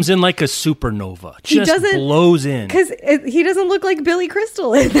 He comes in like a supernova. Just blows in. Because he doesn't look like Billy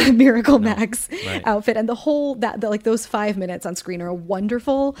Crystal in that Miracle Max outfit. And the whole, those 5 minutes on screen are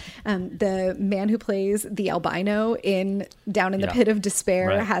wonderful. The man who plays the albino down in the pit of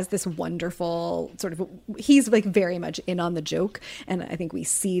despair has this wonderful sort of, he's like very much in on the joke. And I think we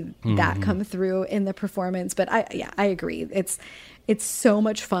see that come through in the performance. But I agree. It's so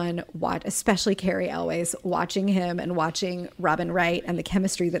much fun, especially Cary Elwes, watching him and watching Robin Wright and the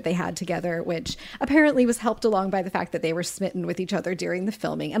chemistry that they had together, which apparently was helped along by the fact that they were smitten with each other during the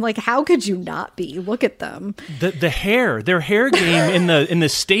filming. And like, how could you not be? Look at them. The hair, their hair game in the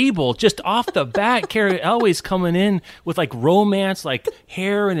stable, just off the bat, Cary Elwes coming in with like romance, like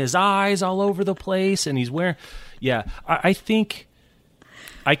hair in his eyes all over the place, and he's wearing, I think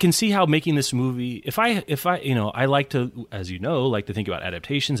I can see how making this movie, if I I like to, as you know, like to think about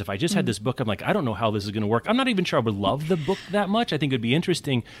adaptations. If I just had this book, I'm like, I don't know how this is going to work. I'm not even sure I would love the book that much. I think it would be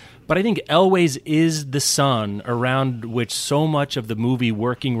interesting. But I think Elwes is the sun around which so much of the movie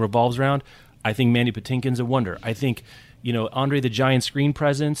working revolves around. I think Mandy Patinkin's a wonder. I think, Andre the Giant's screen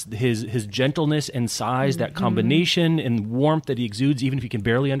presence, his gentleness and size, that combination and warmth that he exudes, even if you can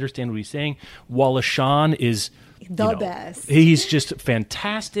barely understand what he's saying. Wallace Shawn is the best. He's just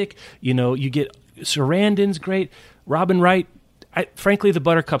fantastic. You get Sarandon's great. Robin Wright, frankly, the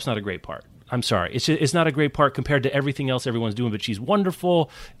Buttercup's not a great part. I'm sorry. It's not a great part compared to everything else everyone's doing, but she's wonderful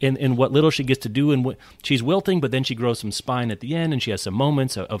in what little she gets to do. And she's wilting, but then she grows some spine at the end, and she has some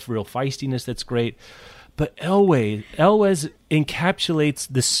moments of real feistiness that's great. But Elwes encapsulates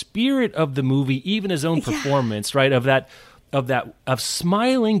the spirit of the movie, even his own performance, right? Of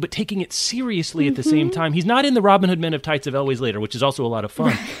smiling but taking it seriously at the same time. He's not in the Robin Hood Men of Tights of Elwes later, which is also a lot of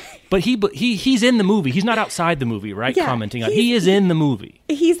fun. But he's in the movie. He's not outside the movie, right? Commenting on. He is in the movie.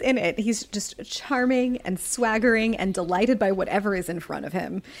 He's in it. He's just charming and swaggering and delighted by whatever is in front of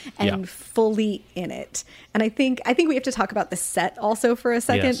him and fully in it. And I think we have to talk about the set also for a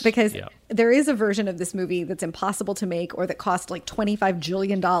second, because there is a version of this movie that's impossible to make, or that cost like $25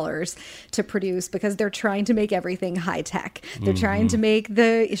 jillion to produce, because they're trying to make everything high tech. They're trying to make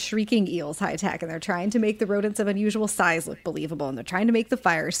the shrieking eels high tech, and they're trying to make the rodents of unusual size look believable, and they're trying to make the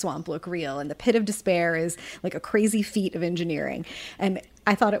fire swamp swamp look real, and the pit of despair is like a crazy feat of engineering. And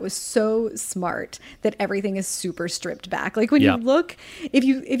I thought it was so smart that everything is super stripped back. Like when you look, if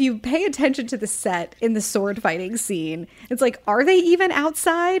you pay attention to the set in the sword fighting scene, it's like, are they even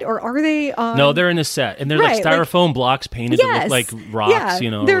outside or are they on? No, they're in a set, and they're like styrofoam blocks painted to look like rocks,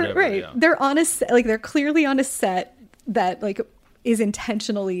 you know. They're whatever, right. They're on a set, like they're clearly on a set that like is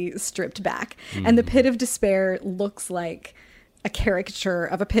intentionally stripped back, and the pit of despair looks like a caricature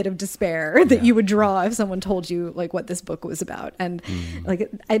of a pit of despair that you would draw if someone told you like what this book was about. And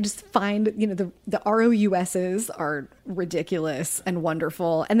like I just find, you know, the ROUSs are ridiculous and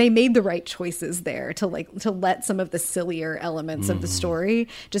wonderful, and they made the right choices there to let some of the sillier elements of the story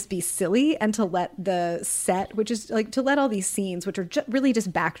just be silly, and to let the set, which is like to let all these scenes, which are really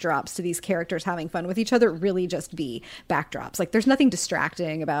just backdrops to these characters having fun with each other, really just be backdrops. Like there's nothing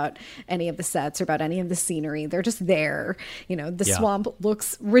distracting about any of the sets or about any of the scenery. They're just there, you know. The swamp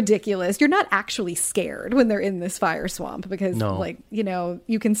looks ridiculous. You're not actually scared when they're in this fire swamp because like, you know,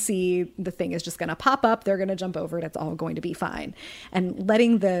 you can see the thing is just going to pop up. They're going to jump over it. It's all going to be fine. And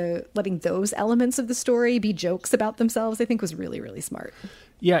letting those elements of the story be jokes about themselves, I think was really, really smart.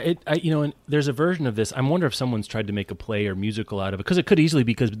 Yeah, you know, and there's a version of this. I wonder if someone's tried to make a play or musical out of it, because it could easily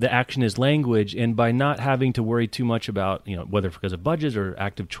be because the action is language, and by not having to worry too much about, you know, whether because of budgets or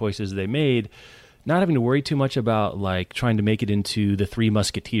active choices they made, not having to worry too much about like trying to make it into the Three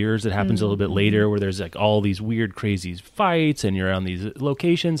Musketeers that happens a little bit later, where there's like all these weird, crazy fights and you're on these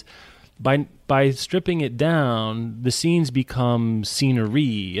locations. By stripping it down, the scenes become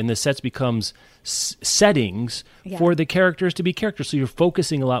scenery and the sets becomes settings for the characters to be characters. So you're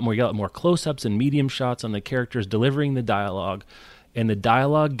focusing a lot more. You got more close-ups and medium shots on the characters delivering the dialogue, and the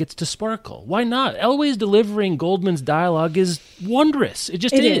dialogue gets to sparkle. Why not? Elway's delivering Goldman's dialogue is wondrous. It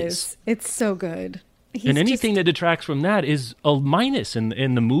is. It's so good. And anything that detracts from that is a minus in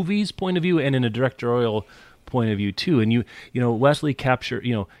the movie's point of view and in a directorial point of view too. And you know, Wesley capture,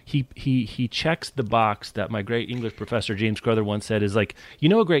 you know, he checks the box that my great English professor James Crowther once said is like, you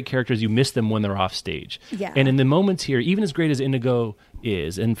know, great characters, you miss them when they're off stage. Yeah. And in the moments here, even as great as Inigo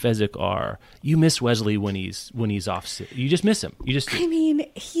is and Fezzik are, you miss Wesley when he's off. You just miss him. I mean,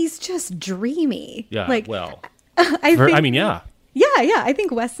 he's just dreamy. Yeah. Like, well, yeah. I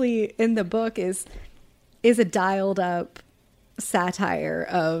think Wesley in the book is a dialed up satire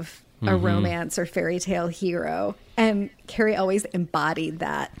of a romance or fairy tale hero, and Cary Elwes embodied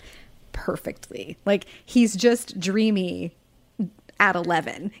that perfectly. Like he's just dreamy at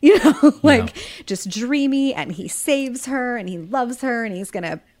 11, you know, like just dreamy, and he saves her and he loves her and he's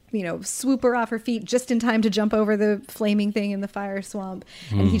gonna, you know, swoop her off her feet just in time to jump over the flaming thing in the fire swamp.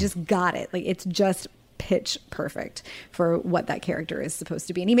 And he just got it. Like it's just pitch perfect for what that character is supposed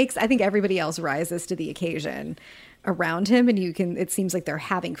to be. And he makes, I think everybody else rises to the occasion around him, and it seems like they're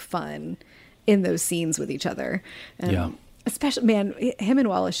having fun in those scenes with each other. Especially, man, he and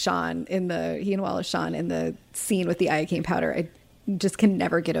Wallace Shawn in the scene with the iocane powder, I just can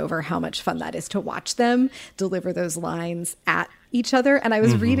never get over how much fun that is to watch them deliver those lines at each other. And I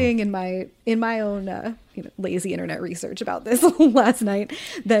was reading in my own lazy internet research about this last night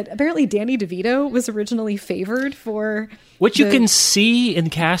that apparently Danny DeVito was originally favored for you can see in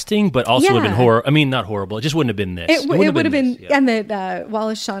casting, but also would have been horrible. I mean, not horrible. It just wouldn't have been this. It would have been, and that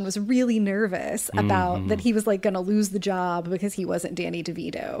Wallace Shawn was really nervous about that he was like going to lose the job because he wasn't Danny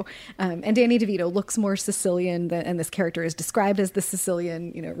DeVito. And Danny DeVito looks more Sicilian and this character is described as the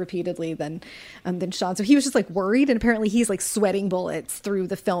Sicilian, repeatedly than Shawn. So he was just like worried, and apparently he's like sweating bullets through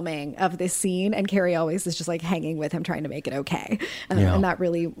the filming of this scene, and Cary Elwes is just like hanging with him trying to make it okay. And that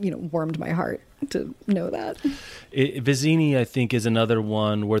really warmed my heart to know that. Vizzini, I think, is another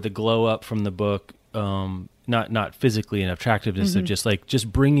one where the glow up from the book, not physically and attractiveness of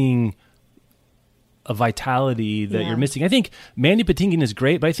just bringing a vitality that you're missing. I think Mandy Patinkin is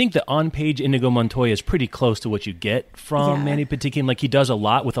great, but I think the on-page Inigo Montoya is pretty close to what you get from Mandy Patinkin. Like, he does a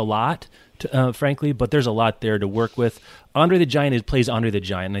lot with a lot, frankly, but there's a lot there to work with. Andre the Giant plays Andre the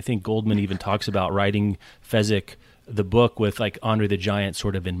Giant, and I think Goldman even talks about writing Fezzik, the book, with like Andre the Giant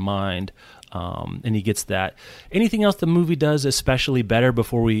sort of in mind. And he gets that. Anything else the movie does especially better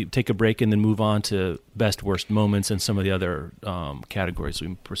before we take a break and then move on to best, worst moments and some of the other categories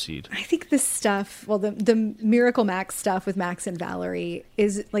we proceed? I think this stuff, the Miracle Max stuff with Max and Valerie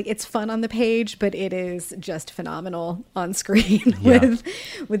is like, it's fun on the page, but it is just phenomenal on screen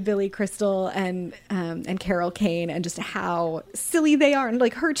with Billy Crystal and Carol Kane, and just how silly they are, and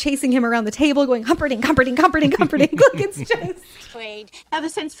like her chasing him around the table going Humperdinck, Humperdinck, Humperdinck, Humperdinck. Look, it's just Wade. Ever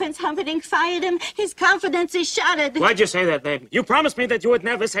since Prince Humperdinck fired him, his confidence is shattered. Why'd you say that name? You promised me that you would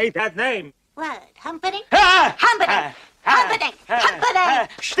never say that name. What, Humperdinck? Ah! Humperdinck!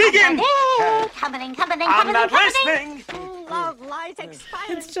 Stiegen! I'm not listening. Love light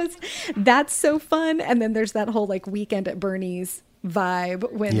expiring. It's just, that's so fun. And then there's that whole like Weekend at Bernie's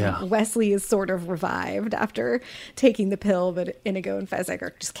vibe when Wesley is sort of revived after taking the pill, but Inigo and Fezzik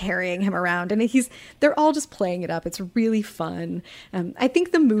are just carrying him around, and they're all just playing it up. It's really fun. I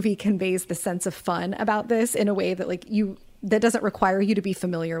think the movie conveys the sense of fun about this in a way that that doesn't require you to be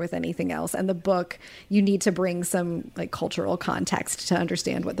familiar with anything else. And the book, you need to bring some like cultural context to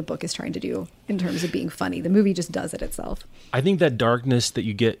understand what the book is trying to do in terms of being funny. The movie just does it itself. I think that darkness that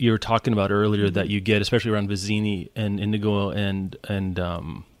you were talking about earlier, that you get, especially around Vizzini and Indigo and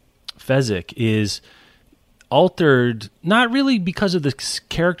Fezzik, is altered not really because of the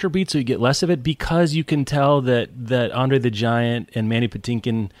character beat, so you get less of it, because you can tell that Andre the Giant and Mandy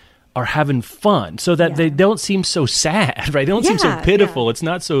Patinkin are having fun, so that they don't seem so sad, right? They don't seem so pitiful. It's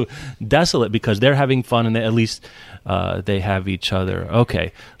not so desolate because they're having fun, and at least they have each other.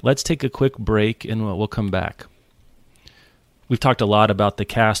 Okay, let's take a quick break, and we'll come back. We've talked a lot about the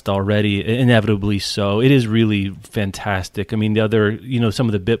cast already, inevitably so. It is really fantastic. I mean, the other, some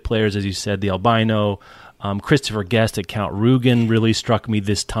of the bit players, as you said, the albino, Christopher Guest at Count Rugen really struck me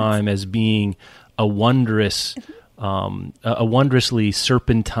this time as being a wondrously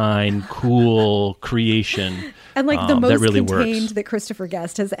serpentine, cool creation. And like the most that really contained works. that Christopher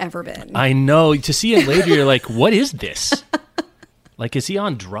Guest has ever been. I know. To see it later, you're like, what is this? Like, is he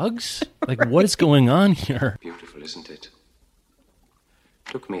on drugs? Like, what is going on here? Beautiful, isn't it?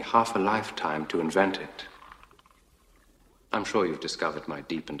 Took me half a lifetime to invent it. I'm sure you've discovered my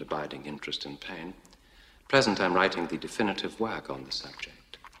deep and abiding interest in pain. Present, I'm writing the definitive work on the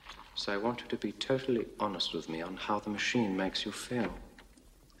subject. So I want you to be totally honest with me on how the machine makes you feel.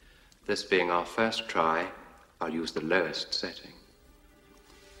 This being our first try, I'll use the lowest setting.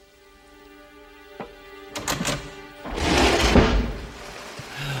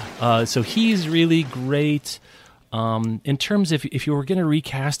 So he's really great. In terms of if you were going to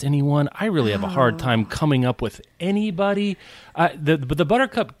recast anyone, I really have a hard time coming up with anybody. The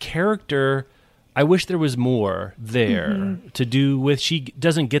Buttercup character, I wish there was more there to do with. She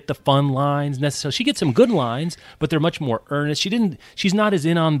doesn't get the fun lines necessarily. She gets some good lines, but they're much more earnest. She's not as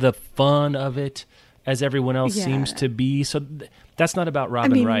in on the fun of it as everyone else seems to be. So that's not about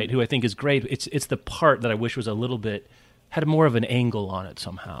Robin Wright, who I think is great. It's the part that I wish was a little bit, had more of an angle on it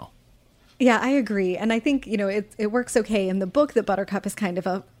somehow. Yeah, I agree. And I think, it works okay in the book that Buttercup is kind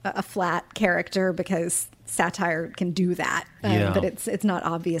of a flat character because satire can do that. But it's not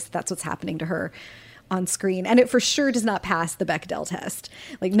obvious that's what's happening to her on screen. And it for sure does not pass the Bechdel test.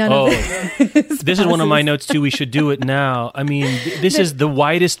 Like none of this is one of my notes too. We should do it now. I mean, this is the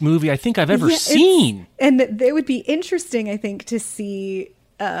widest movie I think I've ever seen. And it would be interesting, I think, to see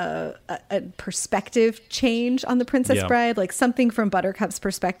a perspective change on The Princess Bride, like something from Buttercup's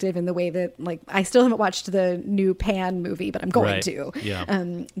perspective in the way that, like, I still haven't watched the new Pan movie, but I'm going to. Yeah.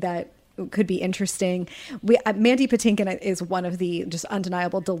 That could be interesting. Mandy Patinkin is one of the just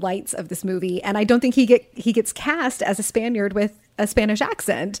undeniable delights of this movie, and I don't think he gets cast as a Spaniard with a Spanish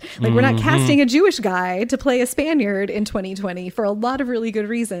accent. Like, we're not casting a Jewish guy to play a Spaniard in 2020 for a lot of really good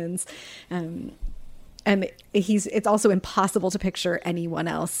reasons. And it's also impossible to picture anyone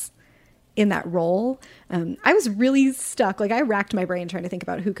else in that role. I was really stuck. Like, I racked my brain trying to think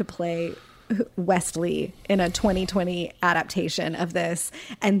about who could play Wesley in a 2020 adaptation of this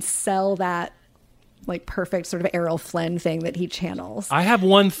and sell that like perfect sort of Errol Flynn thing that he channels. I have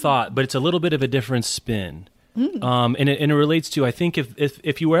one thought, but it's a little bit of a different spin. And it relates to, I think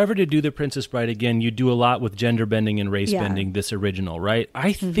if you were ever to do The Princess Bride again, you do a lot with gender bending and race bending, this original, right?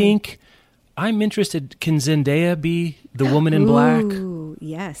 I think I'm interested. Can Zendaya be the woman in black? Ooh,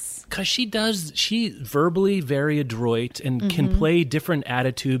 yes. Because she's verbally very adroit and can play different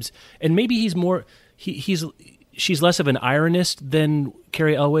attitudes. And maybe she's less of an ironist than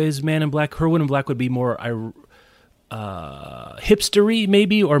Carrie Elway's Man in Black. Her Woman in Black would be more hipstery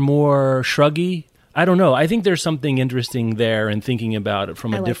maybe, or more shruggy. I don't know. I think there's something interesting there in thinking about it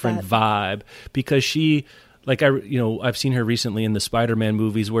from a different vibe, because she... Like, I've seen her recently in the Spider-Man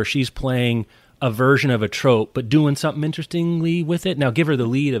movies where she's playing a version of a trope, but doing something interestingly with it. Now, give her the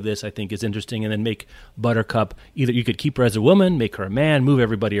lead of this, I think, is interesting, and then make Buttercup, either you could keep her as a woman, make her a man, move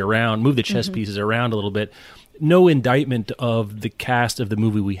everybody around, move the chess pieces around a little bit. No indictment of the cast of the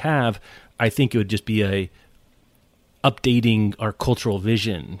movie we have. I think it would just be updating our cultural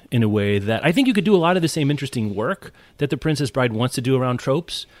vision in a way that I think you could do a lot of the same interesting work that The Princess Bride wants to do around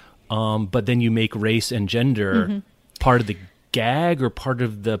tropes. But then you make race and gender part of the gag or part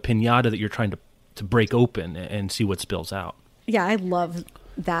of the piñata that you're trying to break open and see what spills out. Yeah, I love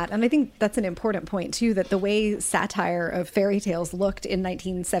that. And I think that's an important point too, that the way satire of fairy tales looked in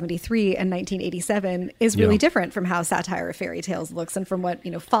 1973 and 1987 is really different from how satire of fairy tales looks and from what,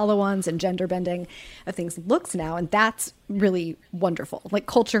 follow-ons and gender bending of things looks now. And that's really wonderful. Like,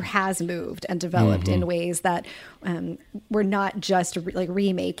 culture has moved and developed in ways that we're not just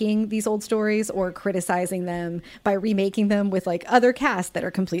remaking these old stories or criticizing them by remaking them with like other casts that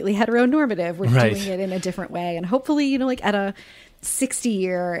are completely heteronormative. We're doing it in a different way. And hopefully, like at a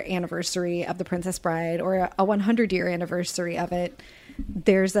 60-year anniversary of The Princess Bride or a 100-year anniversary of it,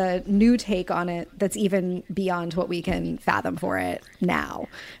 there's a new take on it that's even beyond what we can fathom for it now,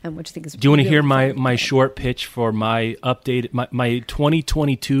 and which I think is. Do you want to hear my short pitch for my updated my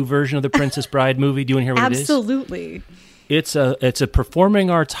 2022 version of The Princess Bride movie? Do you want to hear what it is? Absolutely. It's a performing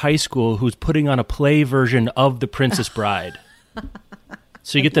arts high school who's putting on a play version of The Princess Bride.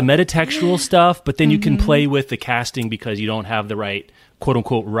 So you get the metatextual stuff, but then you can play with the casting because you don't have the right, quote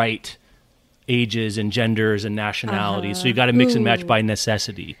unquote, right ages and genders and nationalities. So you got to mix and match by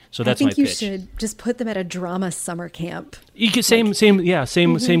necessity. So that's my pitch. I think you should just put them at a drama summer camp. You could same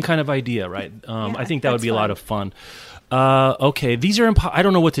kind of idea, right? I think that would be a lot of fun. Okay, these are I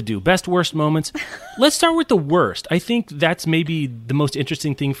don't know what to do. Best, worst moments. Let's start with the worst. I think that's maybe the most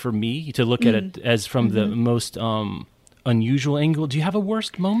interesting thing for me to look at it as from the most unusual angle. Do you have a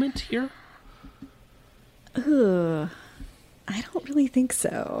worst moment here? I don't really think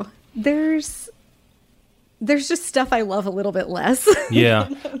so. There's just stuff I love a little bit less. Yeah.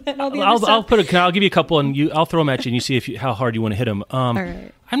 I'll give you a couple and I'll throw them at you and you see how hard you want to hit them. All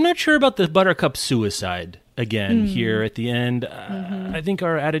right. I'm not sure about the Buttercup suicide again here at the end. I think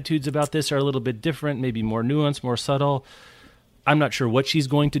our attitudes about this are a little bit different, maybe more nuanced, more subtle. I'm not sure what she's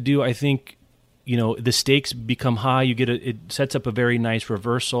going to do. I think the stakes become high. It sets up a very nice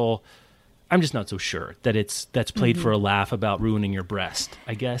reversal. I'm just not so sure that that's played for a laugh about ruining your breast.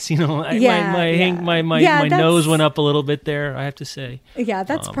 I guess my nose went up a little bit there, I have to say. Yeah,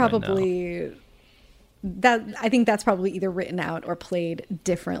 that's probably that. I think that's probably either written out or played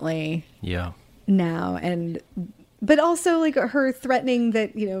differently. Yeah. Now but also like her threatening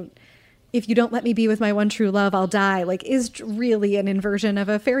that if you don't let me be with my one true love, I'll die, like, is really an inversion of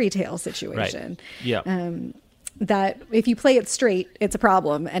a fairy tale situation. Right. Yeah. That if you play it straight, it's a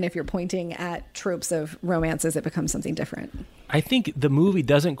problem. And if you're pointing at tropes of romances, it becomes something different. I think the movie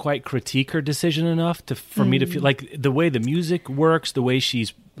doesn't quite critique her decision enough for me to feel like the way the music works, the way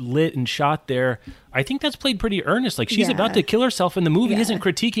she's lit and shot there. I think that's played pretty earnest. Like, she's about to kill herself and the movie isn't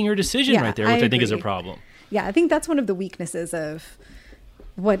critiquing her decision right there, which I think is a problem. Yeah, I think that's one of the weaknesses of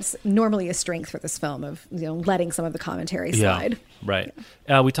what's normally a strength for this film, of letting some of the commentary slide. Right.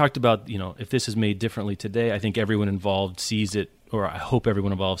 We talked about if this is made differently today, I think everyone involved sees it, or I hope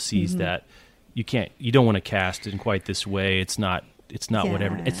everyone involved sees that you don't want to cast in quite this way. It's not what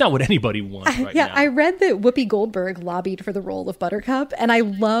anybody wants right now. I read that Whoopi Goldberg lobbied for the role of Buttercup, and I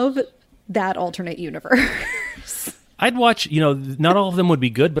love that alternate universe. I'd watch. Not all of them would be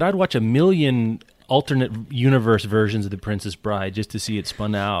good, but I'd watch 1 million alternate universe versions of The Princess Bride just to see it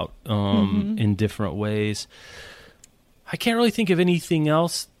spun out in different ways. I can't really think of anything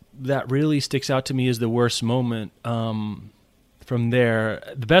else that really sticks out to me as the worst moment. From there,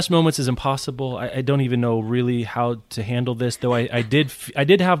 the best moments is impossible. I don't even know really how to handle this, though. I did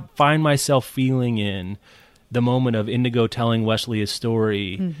find myself feeling in the moment of Indigo telling Wesley his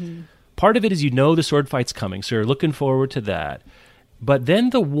story. Part of it is the sword fight's coming, so you're looking forward to that. But then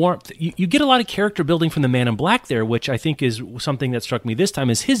the warmth, you get a lot of character building from the Man in Black there, which I think is something that struck me this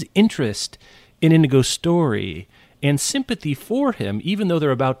time, is his interest in Indigo's story and sympathy for him, even though they're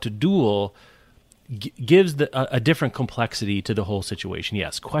about to duel, gives a different complexity to the whole situation.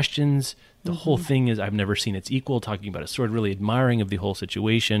 Yes, questions. The whole thing is, I've never seen its equal, talking about a sword, really admiring of the whole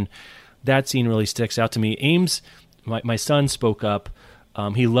situation. That scene really sticks out to me. Ames, my son, spoke up.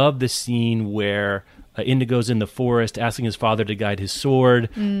 He loved the scene where Indigo's in the forest asking his father to guide his sword,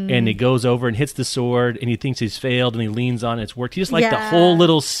 and he goes over and hits the sword, and he thinks he's failed, and he leans on it. It's worked. He just liked the whole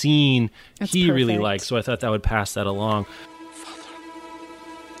little scene. That's perfect. Really liked, so I thought that would pass that along.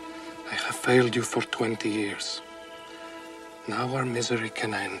 I have failed you for 20 years. Now our misery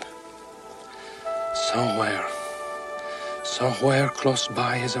can end. Somewhere close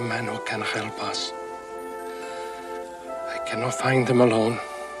by is a man who can help us. I cannot find him alone.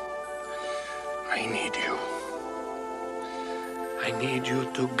 I need you. I need you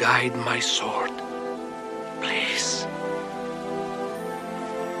to guide my sword. Please.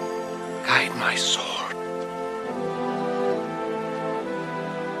 Guide my sword.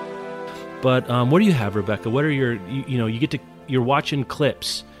 But what do you have, Rebecca? What are your, you're watching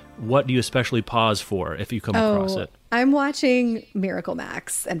clips what do you especially pause for if you come across it? I'm watching Miracle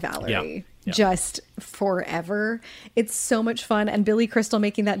Max and Valerie just forever. It's so much fun. And Billy Crystal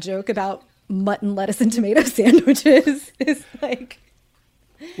making that joke about mutton, lettuce, and tomato sandwiches is like...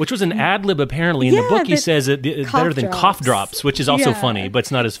 Which was an ad lib apparently in the book. He says it's better than cough drops, which is also funny, but it's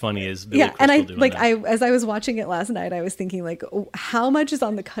not as funny as Billy Crystal and doing that. as I was watching it last night, I was thinking like, how much is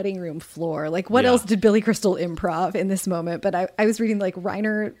on the cutting room floor? Like, what else did Billy Crystal improv in this moment? But I was reading like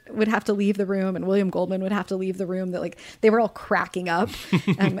Reiner would have to leave the room and William Goldman would have to leave the room. That like they were all cracking up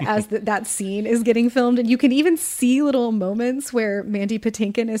as that scene is getting filmed, and you can even see little moments where Mandy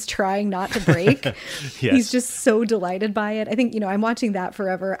Patinkin is trying not to break. He's just so delighted by it. I think I'm watching that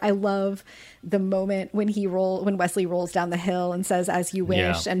forever. I love the moment when Wesley rolls down the hill and says, "As you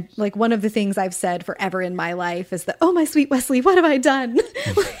wish." And like one of the things I've said forever in my life is that, "Oh, my sweet Wesley, what have I done?"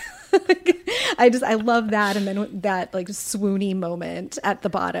 I love that. And then that like swoony moment at the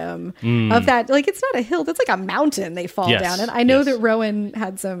bottom of that, like it's not a hill, that's like a mountain they fall down. And I know that Rowan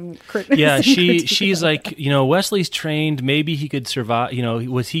had some criticism. Yeah, she's like, Wesley's trained, maybe he could survive.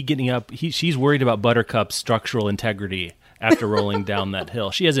 Was he getting up? She's worried about Buttercup's structural integrity after rolling down that hill.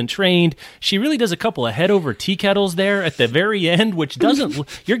 She hasn't trained. She really does a couple of head over tea kettles there at the very end, which doesn't,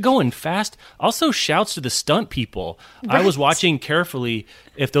 you're going fast. Also shouts to the stunt people. Right. I was watching carefully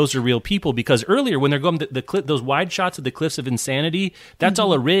if those are real people, because earlier when they're going those wide shots of the Cliffs of Insanity, that's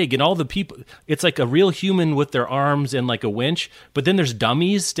all a rig, and all the people, it's like a real human with their arms and like a winch, but then there's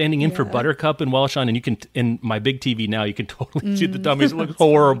dummies standing in for Buttercup and Welshon, and you can, in my big TV now, you can totally see the dummies. It looks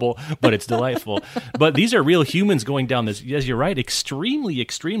horrible, but it's delightful. But these are real humans going down this, as you're right, extremely,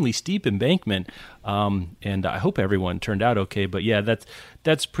 extremely steep embankment. And I hope everyone turned out okay. But yeah,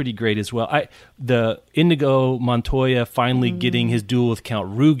 that's pretty great as well. The Inigo Montoya finally getting his duel with Count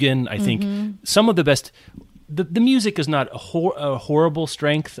Rugen. I think some of the best. The music is not a horrible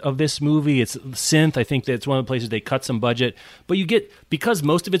strength of this movie. It's synth. I think that's one of the places they cut some budget. But you get, because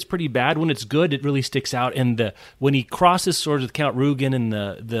most of it's pretty bad, when it's good, it really sticks out. And when he crosses swords with Count Rugen and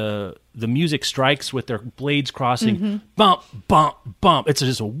the music strikes with their blades crossing, bump, bump, bump. It's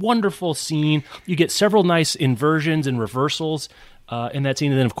just a wonderful scene. You get several nice inversions and reversals in that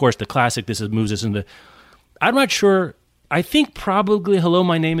scene. And then, of course, the classic, moves us into... I'm not sure... I think probably Hello,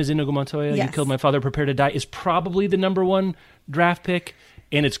 My Name is Inigo Montoya, You Killed My Father, Prepare to Die is probably the number one draft pick,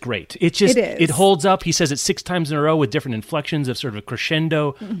 and it's great. It holds up. He says it 6 times in a row with different inflections of sort of a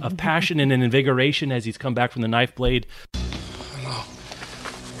crescendo of passion and an invigoration as he's come back from the knife blade. Hello.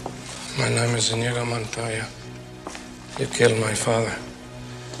 My name is Inigo Montoya. You killed my father.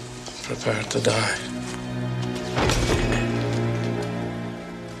 Prepare to die.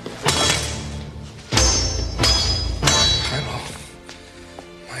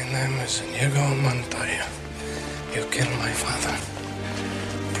 My name is Inigo Montoya. You killed my father.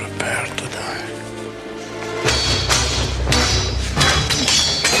 Prepare to die.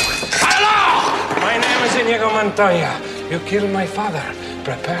 Hello! My name is Inigo Montoya. You killed my father.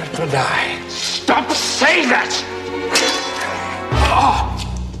 Prepare to die. Stop saying that!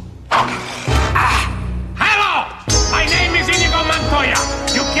 Hello! My name is Inigo Montoya.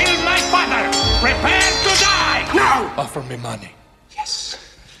 You killed my father. Prepare to die! Now! Offer me money. Yes.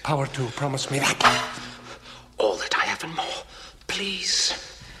 Power to promise me that. All that I have and more. Please.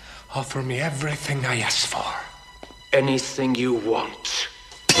 Offer me everything I ask for. Anything you want.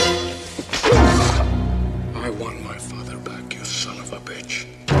 I want my father back, you son of a bitch.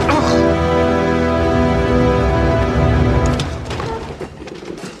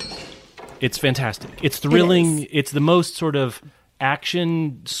 It's fantastic. It's thrilling. It's the most sort of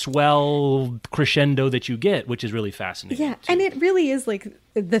action swell crescendo that you get, which is really fascinating. Yeah, and it really is like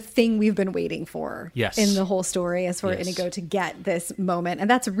the thing we've been waiting for yes. in the whole story is for Inigo to get this moment. And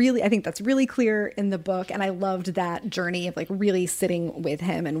that's really, I think that's really clear in the book. And I loved that journey of like really sitting with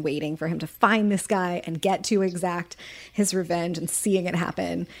him and waiting for him to find this guy and get to exact his revenge and seeing it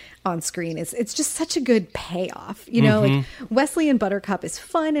happen on screen. It's just such a good payoff. You know, like Wesley and Buttercup is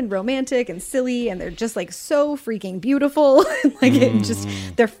fun and romantic and silly, and they're just like so freaking beautiful. Like it just,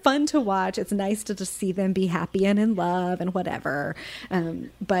 they're fun to watch. It's nice to just see them be happy and in love and whatever.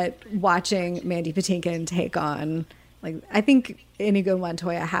 But watching Mandy Patinkin take on, like, I think Inigo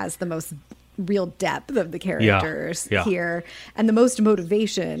Montoya has the most real depth of the characters here, and the most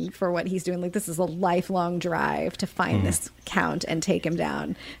motivation for what he's doing. Like, this is a lifelong drive to find this count and take him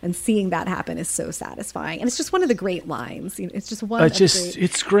down, and seeing that happen is so satisfying. And it's just one of the great lines. It's just one.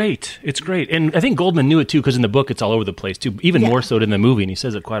 It's great. It's great, and I think Goldman knew it too, because in the book it's all over the place too, even more so than the movie. And he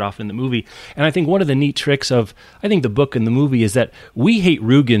says it quite often in the movie. And I think one of the neat tricks of the book and the movie is that we hate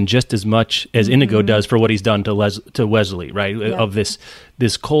Rugen just as much as Inigo does for what he's done to Wesley, right? Yeah. Of this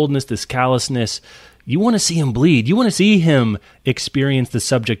coldness, this callousness. You want to see him bleed. You want to see him experience the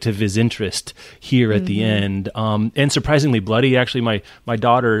subject of his interest here at the end. And surprisingly bloody. Actually, my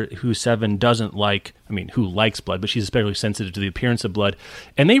daughter, who's 7, who likes blood, but she's especially sensitive to the appearance of blood.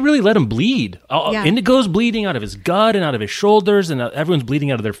 And they really let him bleed. Indigo's bleeding out of his gut and out of his shoulders, and everyone's bleeding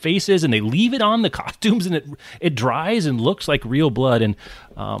out of their faces, and they leave it on the costumes, and it dries and looks like real blood. And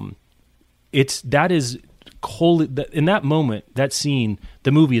in that moment, that scene,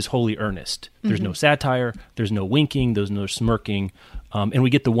 the movie is wholly earnest. There's no satire, there's no winking, there's no smirking, and we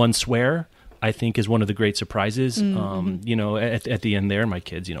get the one swear. I think is one of the great surprises. At the end there, my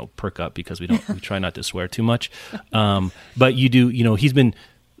kids, perk up because we try not to swear too much. But you do,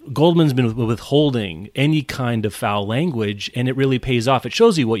 Goldman's been withholding any kind of foul language, and it really pays off. It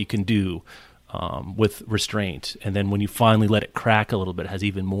shows you what you can do with restraint, and then when you finally let it crack a little bit, it has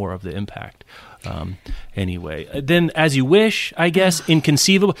even more of the impact. Then As You Wish, I guess,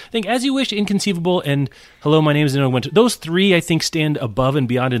 Inconceivable. I think As You Wish, Inconceivable, and Hello, My Name is Inigo Winter. Those three, I think, stand above and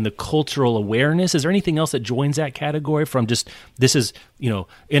beyond in the cultural awareness. Is there anything else that joins that category from just, this is, in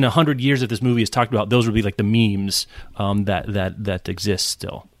 100 years if this movie is talked about, those would be like the memes that exist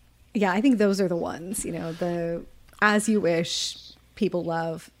still? Yeah, I think those are the ones, the As You Wish, people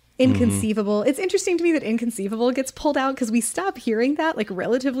love. Inconceivable. It's interesting to me that Inconceivable gets pulled out because we stop hearing that like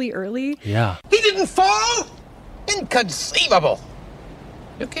relatively early. Yeah. He didn't fall? Inconceivable.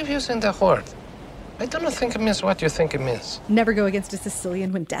 You keep using the word. I don't think it means what you think it means. Never go against a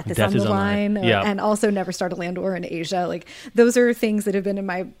Sicilian when death is on the line. And also never start a land war in Asia. Like, those are things that have been in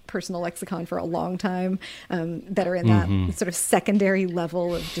my personal lexicon for a long time, that are in that sort of secondary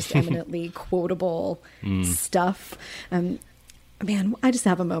level of just eminently quotable stuff. Man, I just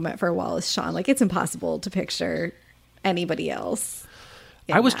have a moment for Wallace Shawn. Like, it's impossible to picture anybody else.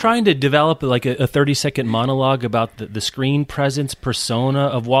 I was trying to develop like a 30-second monologue about the screen presence persona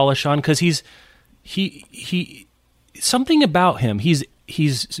of Wallace Shawn, because he something about him. He's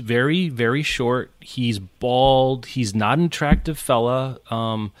very, very short. He's bald. He's not an attractive fella,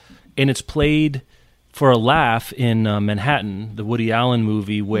 and it's played for a laugh in Manhattan, the Woody Allen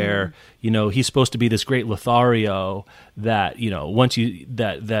movie, where he's supposed to be this great Lothario that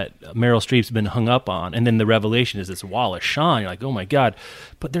that Meryl Streep's been hung up on, and then the revelation is this Wallace Shawn. You're like, oh my god!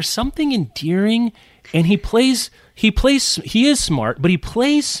 But there's something endearing, and he is smart, but he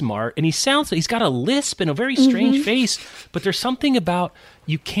plays smart, and he's got a lisp and a very strange face. But there's something about,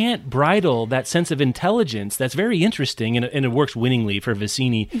 you can't bridle that sense of intelligence that's very interesting, and it works winningly for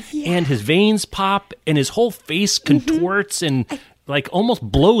Vizzini. Yeah. And his veins pop, and his whole face contorts and like almost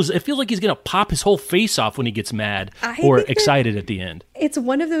blows. It feels like he's going to pop his whole face off when he gets mad or excited at the end. It's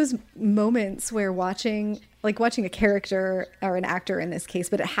one of those moments where watching a character or an actor in this case,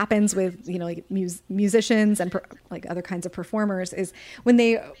 but it happens with, like musicians and like other kinds of performers, is when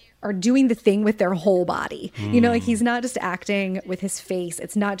they are doing the thing with their whole body. Like, he's not just acting with his face.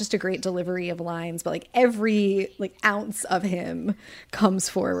 It's not just a great delivery of lines, but like every ounce of him comes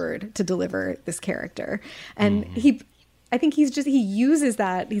forward to deliver this character. And I think he uses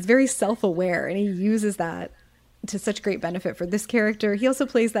that. He's very self-aware, and he uses that to such great benefit for this character. He also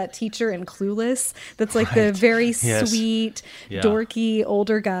plays that teacher in Clueless that's like the very sweet, dorky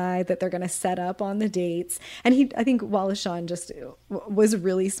older guy that they're going to set up on the dates. And I think Wallace Shawn just was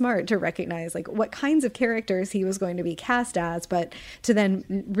really smart to recognize like what kinds of characters he was going to be cast as, but to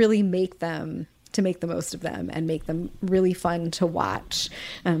then really make the most of them and make them really fun to watch,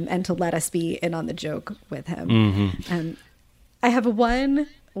 and to let us be in on the joke with him. I have one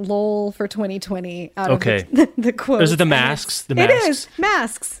lull for 2020 out of the quote. Those are the masks. It is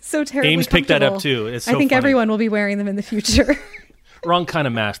masks. So terribly Ames picked that up too. It's so I think funny. Everyone will be wearing them in the future. Wrong kind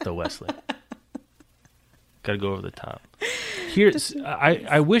of mask though, Wesley. Got to go over the top.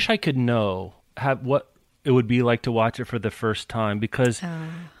 I wish I could know what it would be like to watch it for the first time, because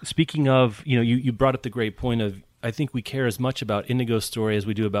speaking of, you brought up the great point of, I think we care as much about Indigo's story as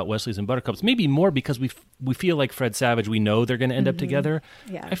we do about Wesley's and Buttercup's. Maybe more because we feel like Fred Savage, we know they're going to end up together.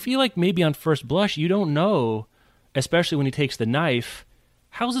 Yeah. I feel like maybe on first blush, you don't know, especially when he takes the knife,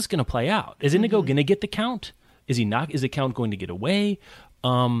 how's this going to play out? Is Indigo going to get the count? Is he not? Is the count going to get away?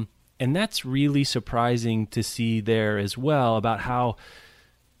 And that's really surprising to see there as well, about how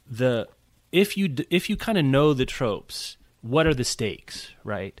if you kind of know the tropes, what are the stakes,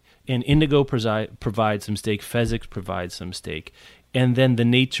 right? And Indigo provides some stake, Fezzik provides some stake, and then the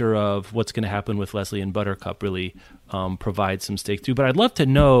nature of what's going to happen with Leslie and Buttercup really provides some stake too. But I'd love to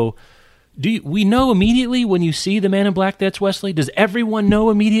know, we know immediately when you see the Man in Black that's Wesley? Does everyone know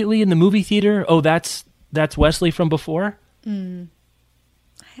immediately in the movie theater, oh, that's Wesley from before?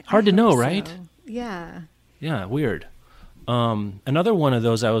 Hard to know, right? Yeah. Yeah, weird. Another one of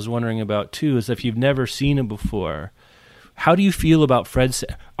those I was wondering about too is if you've never seen him before, how do you feel about Fred?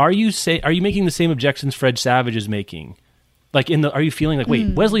 Are you making the same objections Fred Savage is making? Like are you feeling like,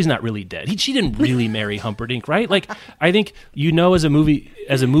 wait, Wesley's not really dead. She didn't really marry Humperdinck, right? Like, I think as a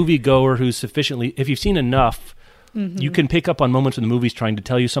movie goer who's sufficiently, if you've seen enough, you can pick up on moments when the movie's trying to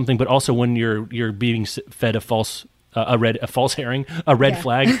tell you something, but also when you're being fed a false herring, a red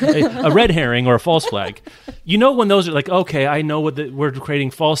flag, a red herring or a false flag. When those are like, okay, I know we're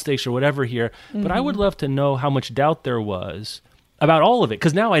creating false stakes or whatever here, but I would love to know how much doubt there was about all of it,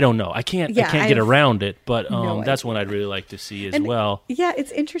 because now I don't know. I can't get around it, but that's one I'd really like to see as well. Yeah,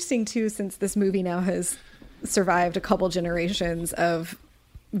 it's interesting too, since this movie now has survived a couple generations of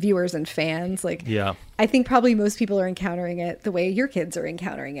viewers and fans. Like, I think probably most people are encountering it the way your kids are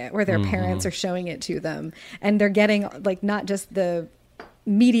encountering it, where their parents are showing it to them, and they're getting like not just the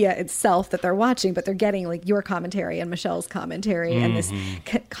media itself that they're watching, but they're getting like your commentary and Michelle's commentary and this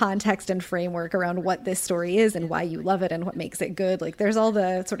context and framework around what this story is and why you love it and what makes it good. Like, there's all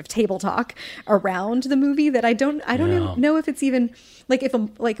the sort of table talk around the movie that I don't even know if it's even like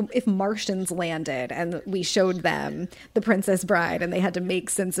if Martians landed and we showed them The Princess Bride and they had to make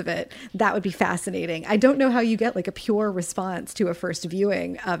sense of it, that would be fascinating. I don't know how you get like a pure response to a first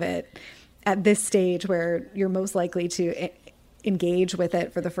viewing of it at this stage where you're most likely to engage with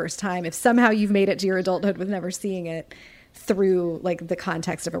it for the first time. If somehow you've made it to your adulthood with never seeing it through like the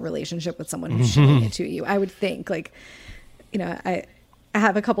context of a relationship with someone who's showing it to you, I would think like, I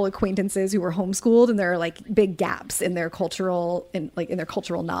have a couple acquaintances who were homeschooled, and there are like big gaps in their cultural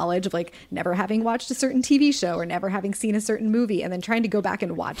knowledge of like never having watched a certain TV show or never having seen a certain movie, and then trying to go back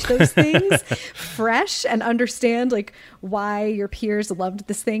and watch those things fresh and understand like why your peers loved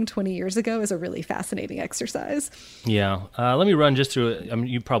this thing 20 years ago is a really fascinating exercise. Yeah. Let me run just through it.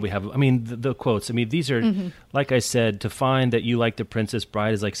 You probably have, the quotes. These are, like I said, to find that you like The Princess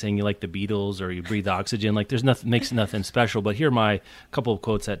Bride is like saying you like the Beatles or you breathe oxygen. Like there's nothing, makes nothing special. But here are my couple of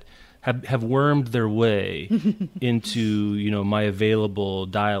quotes that have wormed their way into my available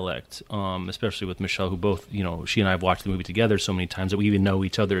dialect, especially with Michelle, who both she and I have watched the movie together so many times that we even know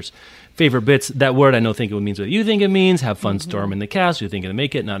each other's favorite bits. That word I know think it means what you think it means. Have fun storming the castle. You think it'll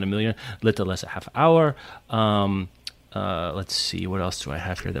make it? Not a million. Little less a half hour. Let's see, what else do I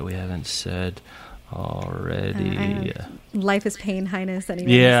have here that we haven't said already? Life is pain, Highness.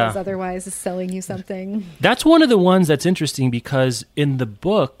 Anyone who says otherwise is selling you something. That's one of the ones that's interesting, because in the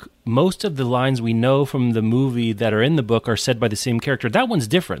book, most of the lines we know from the movie that are in the book are said by the same character. That one's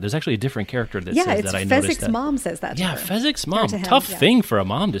different. There's actually a different character that says that. I noticed Fezzik's mom says that to her. Fezzik's mom. Tough thing for a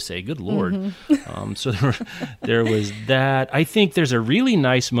mom to say. Good Lord. So there was that. I think there's a really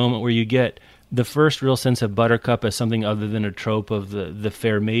nice moment where you get the first real sense of Buttercup as something other than a trope of the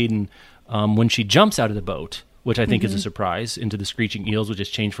fair maiden, when she jumps out of the boat, which I think is a surprise, into the screeching eels, which is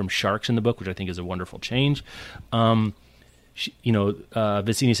changed from sharks in the book, which I think is a wonderful change. Vizzini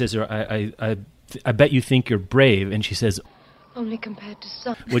says, I bet you think you're brave. And she says, only compared to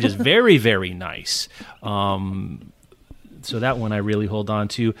some. Which is very, very nice. So that one I really hold on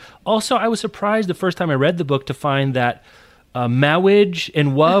to. Also, I was surprised the first time I read the book to find that Mawage and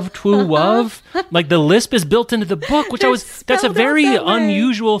Wuv, Twu Wuv, like the lisp is built into the book, which that's a very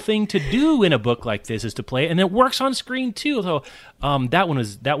unusual thing to do in a book like this, is to play it, and it works on screen too. So that one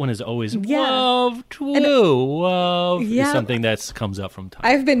is always Wuv, Twu Wuv, is something that comes up from time.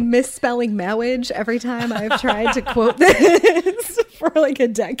 I've been misspelling Mawage every time I've tried to quote this for like a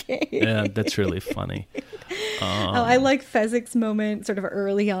decade. Yeah, that's really funny. I like Fezzik's moment sort of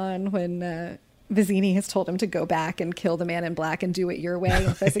early on when Vizzini has told him to go back and kill the Man in Black and do it your way.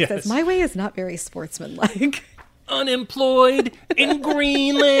 And Fezzik says, my way is not very sportsmanlike. Unemployed in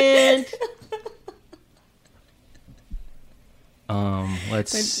Greenland.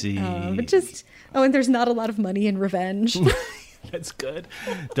 Let's see. And there's not a lot of money in revenge. That's good.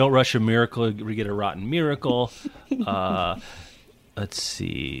 Don't rush a miracle, we get a rotten miracle. Let's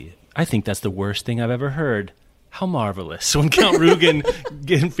see. I think that's the worst thing I've ever heard. How marvelous when Count Rugen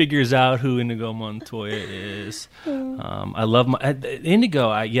figures out who Inigo Montoya is. I love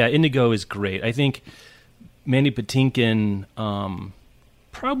Indigo. Indigo is great. I think Mandy Patinkin,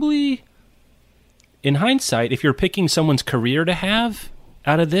 probably, in hindsight, if you're picking someone's career to have,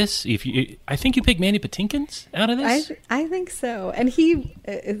 out of this? I think you picked Mandy Patinkin out of this. I think so, and he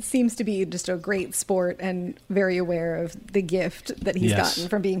it seems to be just a great sport and very aware of the gift that he's gotten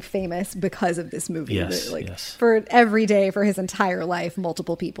from being famous because of this movie. Yes, For every day for his entire life,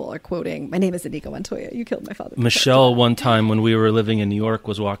 multiple people are quoting, "My name is Inigo Montoya. You killed my father." Michelle, one time when we were living in New York,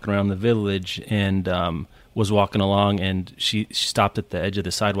 was walking around the Village and was walking along, and she stopped at the edge of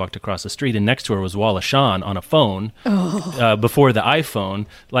the sidewalk to cross the street, and next to her was Wallace Shawn on a phone before the iPhone,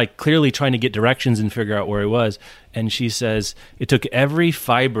 like clearly trying to get directions and figure out where he was. And she says, it took every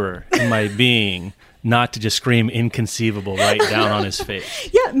fiber in my being not to just scream inconceivable right down on his face.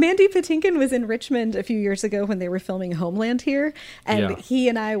 Yeah, Mandy Patinkin was in Richmond a few years ago when they were filming Homeland here, and he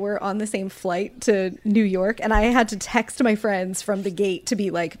and I were on the same flight to New York, and I had to text my friends from the gate to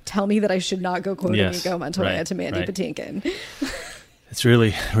be like, tell me that I should not go quoting Inigo Montoya to Mandy Patinkin. It's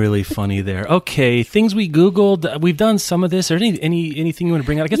really, really funny there. Okay, things we Googled. We've done some of this. Or anything you want to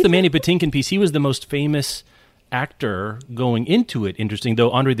bring out? I guess the Mandy Patinkin piece, he was the most famous actor going into it. Interesting,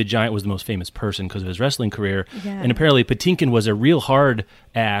 though Andre the Giant was the most famous person because of his wrestling career. Yeah. And apparently Patinkin was a real hard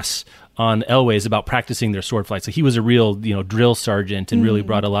ass on Elway's about practicing their sword fights. So he was a real, drill sergeant and really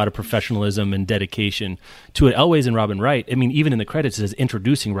brought a lot of professionalism and dedication to it. Elway's and Robin Wright, I mean, even in the credits it says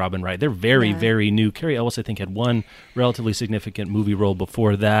introducing Robin Wright. They're very, very new. Cary Elwes, I think, had one relatively significant movie role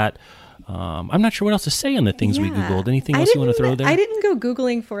before that. I'm not sure what else to say on the things we Googled. Anything else you want to throw there? I didn't go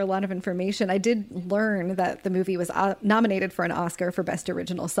Googling for a lot of information. I did learn that the movie was nominated for an Oscar for Best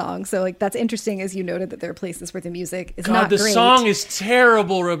Original Song. So that's interesting, as you noted, that there are places where the music is not great. The song is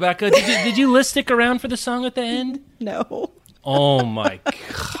terrible, Rebecca. Did you stick around for the song at the end? No. Oh, my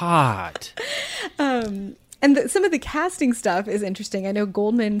God. And some of the casting stuff is interesting. I know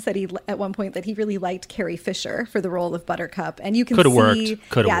Goldman said at one point that he really liked Carrie Fisher for the role of Buttercup. And you can see...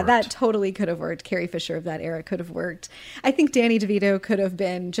 Could have worked. That totally could have worked. Carrie Fisher of that era could have worked. I think Danny DeVito could have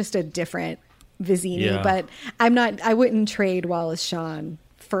been just a different Vizzini, but I wouldn't trade Wallace Shawn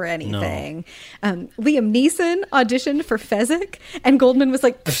for anything. No. Liam Neeson auditioned for Fezzik, and Goldman was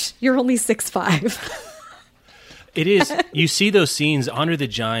like, you're only 6'5". It is. You see those scenes, Andre the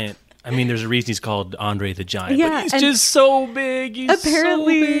Giant. I mean, there's a reason he's called Andre the Giant, but he's just so big. He's so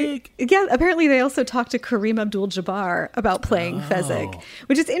big. Yeah, apparently they also talked to Kareem Abdul-Jabbar about playing Fezzik,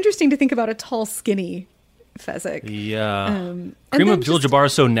 which is interesting to think about a tall, skinny Fezzik. Yeah. Kareem Abdul-Jabbar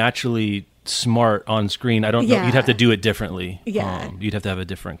is so naturally smart on screen. I don't know. You'd have to do it differently. Yeah. You'd have to have a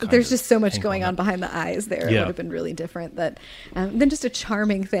different kind There's just so much going on behind the eyes there. It would have been really different. Then just a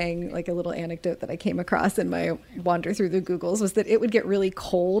charming thing, like a little anecdote that I came across in my wander through the Googles, was that it would get really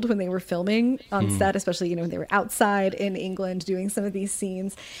cold when they were filming on set, especially, when they were outside in England doing some of these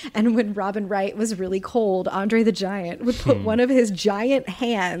scenes. And when Robin Wright was really cold, Andre the Giant would put one of his giant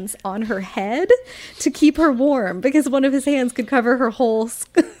hands on her head to keep her warm, because one of his hands could cover her whole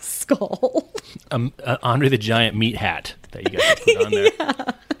skull. Andre the Giant meat hat that you guys put on there.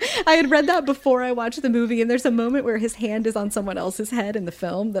 I had read that before I watched the movie, and there's a moment where his hand is on someone else's head in the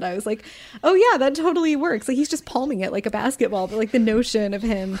film that I was like, oh yeah, that totally works. Like, he's just palming it like a basketball, but like the notion of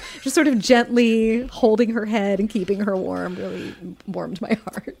him just sort of gently holding her head and keeping her warm really warmed my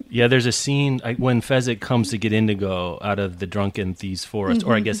heart. Yeah, there's a scene when Fezzik comes to get Indigo out of the drunken thieves' forest,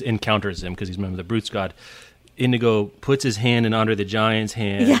 or I guess encounters him because he's a member of the Brutes God. Indigo puts his hand in Andre the Giant's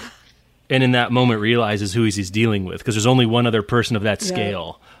hand, and in that moment realizes who he's dealing with, because there's only one other person of that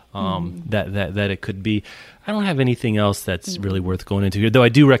scale that it could be. I don't have anything else that's really worth going into here, though I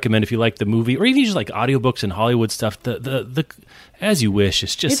do recommend, if you like the movie, or even just like audiobooks and Hollywood stuff, the As You Wish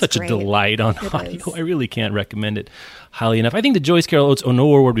is just such a delight on audio. I really can't recommend it highly enough. I think the Joyce Carol Oates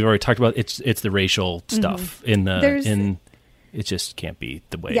No Award we've already talked about. It's the racial stuff it just can't be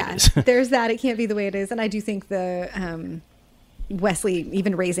the way it is. There's that. It can't be the way it is. And I do think the Wesley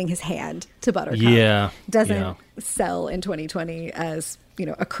even raising his hand to Buttercup doesn't sell in 2020 as,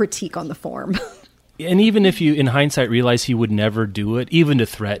 a critique on the form. And even if you, in hindsight, realize he would never do it, even to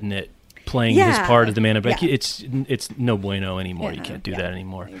threaten it, playing his part of the man of Becky, it's no bueno anymore. You can't do that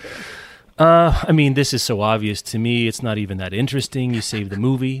anymore. I mean, this is so obvious to me. It's not even that interesting. You save the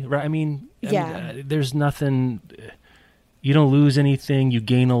movie, right? I mean, there's nothing. You don't lose anything. You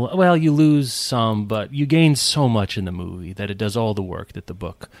gain you lose some, but you gain so much in the movie that it does all the work that the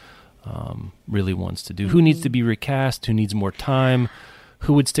book really wants to do. Who needs to be recast? Who needs more time?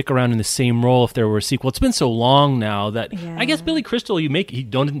 Who would stick around in the same role if there were a sequel? It's been so long now that I guess Billy Crystal, he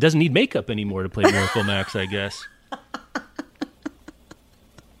doesn't need makeup anymore to play Miracle Max, I guess.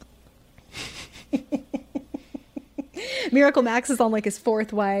 Miracle Max is on like his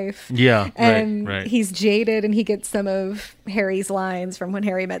fourth wife. Yeah, and right. He's jaded, and he gets some of Harry's lines from When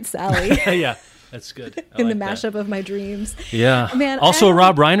Harry Met Sally. Yeah. That's good. In the mashup of my dreams. Yeah. Man, also a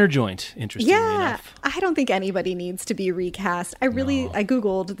Rob Reiner joint, interestingly yeah, enough. I don't think anybody needs to be recast. I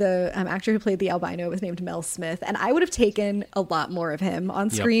Googled the actor who played the albino was named Mel Smith, and I would have taken a lot more of him on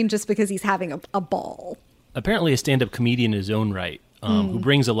screen just because he's having a ball. Apparently a stand-up comedian in his own right. Who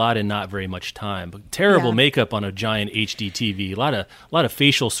brings a lot in not very much time. But terrible makeup on a giant HD TV. A lot of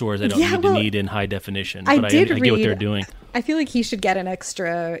facial sores I don't need in high definition. But I get what they're doing. I feel like he should get an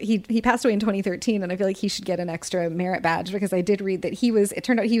extra. He passed away in 2013, and I feel like he should get an extra merit badge because I did read that it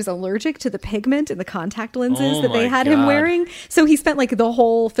turned out he was allergic to the pigment in the contact lenses that they had him wearing. So he spent like the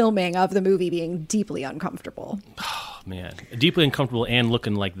whole filming of the movie being deeply uncomfortable. Oh, man, deeply uncomfortable and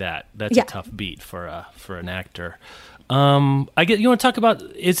looking like that. That's a tough beat for an actor. You want to talk about,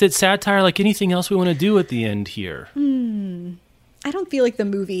 is it satire like anything else we want to do at the end here? I don't think the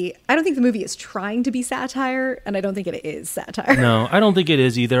movie is trying to be satire, and I don't think it is satire. No, I don't think it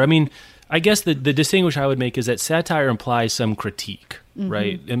is either. I mean, I guess the distinguish I would make is that satire implies some critique,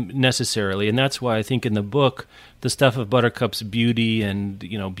 right? Necessarily. And that's why I think in the book, the stuff of Buttercup's beauty and,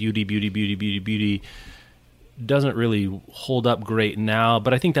 beauty doesn't really hold up great now,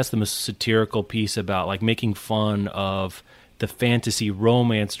 but I think that's the most satirical piece about like making fun of the fantasy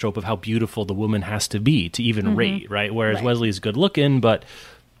romance trope of how beautiful the woman has to be to even rate, right? Whereas Wesley is good looking, but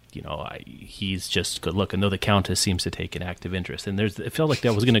he's just good looking, though the Countess seems to take an active interest. And it felt like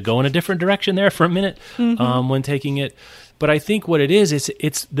that was going to go in a different direction there for a minute when taking it. But I think what it is,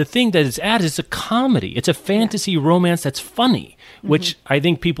 it's the thing that it's at is a comedy. It's a fantasy romance that's funny, which I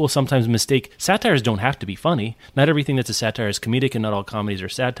think people sometimes mistake. Satires don't have to be funny. Not everything that's a satire is comedic, and not all comedies are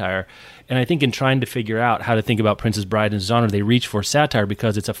satire. And I think in trying to figure out how to think about Princess Bride and Dishonor, they reach for satire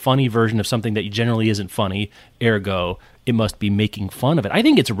because it's a funny version of something that generally isn't funny, ergo it must be making fun of it. I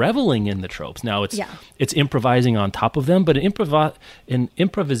think it's reveling in the tropes. Now it's improvising on top of them, but an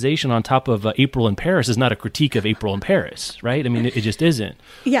improvisation on top of April in Paris is not a critique of April in Paris, right? I mean, it just isn't.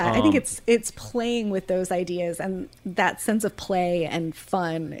 Yeah, I think it's playing with those ideas, and that sense of play and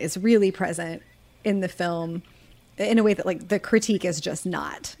fun is really present in the film in a way that like the critique is just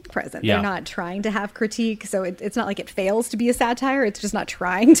not present. They're not trying to have critique, so it's not like it fails to be a satire. It's just not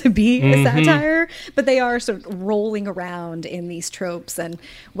trying to be a satire, but they are sort of rolling around in these tropes. And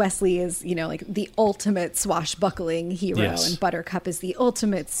Wesley is, like the ultimate swashbuckling hero, and Buttercup is the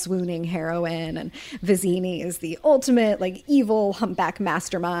ultimate swooning heroine, and Vizzini is the ultimate like evil humpback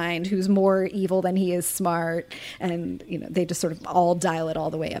mastermind who's more evil than he is smart. And they just sort of all dial it all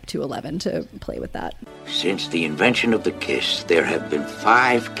the way up to 11 to play with that. Since the invention of the kiss, there have been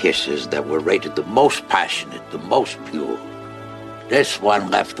 5 kisses that were rated the most passionate, the most pure. This one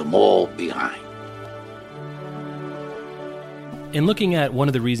left them all behind. In looking at one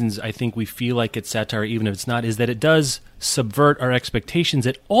of the reasons I think we feel like it's satire, even if it's not, is that it does subvert our expectations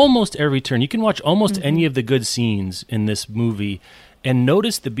at almost every turn. You can watch almost any of the good scenes in this movie and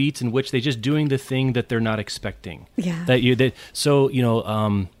notice the beats in which they're just doing the thing that they're not expecting. Yeah.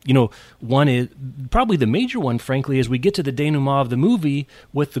 One is probably the major one, frankly, is we get to the denouement of the movie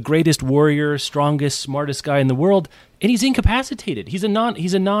with the greatest warrior, strongest, smartest guy in the world, and he's incapacitated. He's a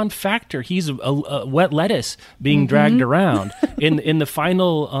non-factor. He's a wet lettuce being dragged around. In the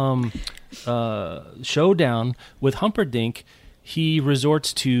final showdown with Humperdinck, he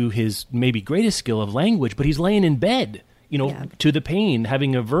resorts to his maybe greatest skill of language, but he's laying in bed. To the pain,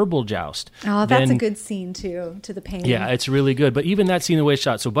 having a verbal joust. Oh, that's a good scene, too, to the pain. Yeah, it's really good. But even that scene, the way it's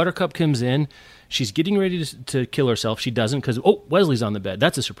shot. So Buttercup comes in. She's getting ready to kill herself. She doesn't because, Wesley's on the bed.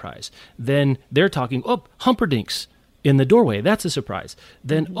 That's a surprise. Then they're talking, Humperdinck's in the doorway. That's a surprise.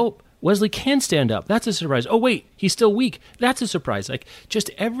 Then, Wesley can stand up. That's a surprise. Oh, wait, he's still weak. That's a surprise. Like, just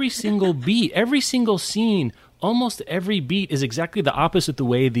every single beat, every single scene, almost every beat is exactly the opposite the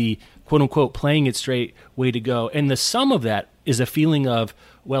way the quote-unquote playing it straight way to go. And the sum of that is a feeling of,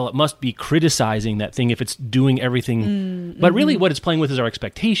 well, it must be criticizing that thing if it's doing everything. But really what it's playing with is our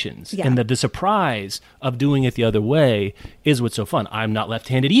expectations. Yeah. And the surprise of doing it the other way is what's so fun. I'm not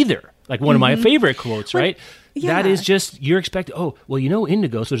left-handed either. Like one of my favorite quotes, right? Yeah. That is just, you're expecting,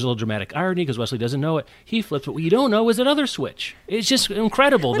 Indigo, so there's a little dramatic irony because Wesley doesn't know it. He flips, but what you don't know is another switch. It's just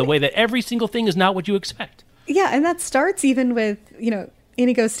incredible the way that every single thing is not what you expect. Yeah, and that starts even with,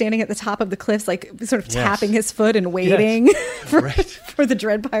 Inigo standing at the top of the cliffs, like sort of tapping his foot and waiting for the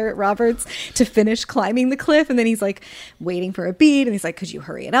Dread Pirate Roberts to finish climbing the cliff. And then he's like waiting for a beat. And he's like, could you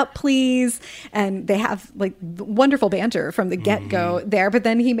hurry it up, please? And they have like wonderful banter from the get-go there. But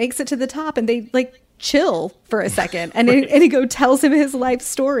then he makes it to the top and they like chill for a second. And Inigo tells him his life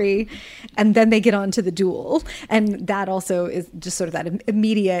story. And then they get on to the duel. And that also is just sort of that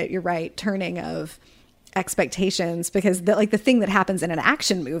immediate, you're right, turning of expectations, because the thing that happens in an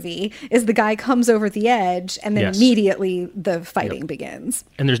action movie is the guy comes over the edge and then immediately the fighting begins.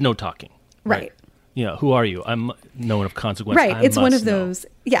 And there's no talking. Right. Yeah, who are you? I'm no one of consequence. Right. It's one of those.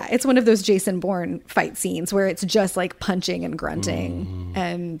 Yeah, it's one of those Jason Bourne fight scenes where it's just like punching and grunting,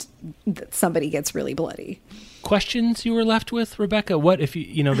 and somebody gets really bloody. Questions you were left with, Rebecca? What if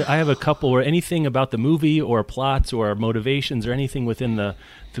you know? I have a couple, or anything about the movie, or plots, or motivations, or anything within the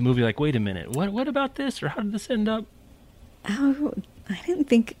movie. Like, wait a minute, what about this, or how did this end up? Oh, I don't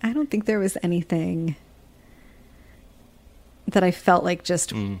think there was anything that I felt like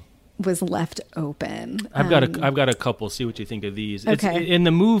just was left open. I've got a couple. See what you think of these. Okay. It's, in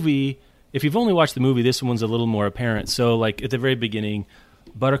the movie, if you've only watched the movie, this one's a little more apparent. So, like at the very beginning,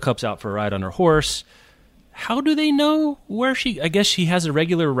 Buttercup's out for a ride on her horse. How do they know where I guess she has a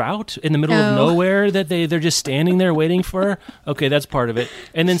regular route in the middle of nowhere that they're just standing there waiting for her? Okay, that's part of it.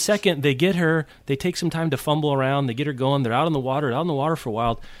 And then second, they get her, they take some time to fumble around, they get her going, they're out in the water for a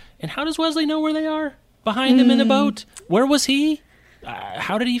while. And how does Wesley know where they are? Behind him in the boat? Where was he?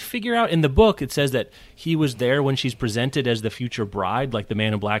 How did he figure out? In the book, it says that he was there when she's presented as the future bride, like the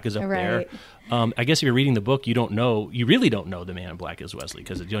Man in Black is up there. I guess if you're reading the book, you really don't know the Man in Black is Wesley,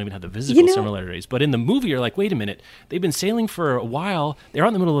 because you don't even have the physical similarities. But in the movie, you're like, wait a minute, they've been sailing for a while, they're out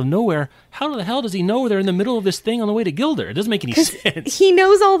in the middle of nowhere. How the hell does he know they're in the middle of this thing on the way to Gilder? It doesn't make any sense. He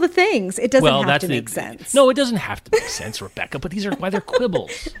knows all the things. It doesn't have to make sense. No, it doesn't have to make sense, Rebecca, but these are why they're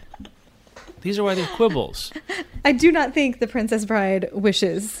quibbles. These are why they're quibbles. I do not think the Princess Bride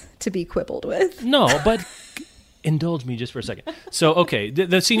wishes to be quibbled with. No, but indulge me just for a second. So, okay,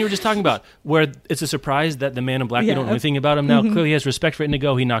 the scene you were just talking about, where it's a surprise that the Man in Black, we don't know anything about him now, clearly has respect for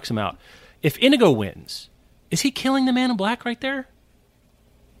Inigo, he knocks him out. If Inigo wins, is he killing the Man in Black right there?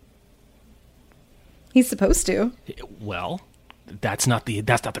 He's supposed to. Well, that's not the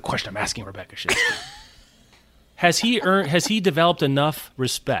question I'm asking, Rebecca Schinsky. Has he developed enough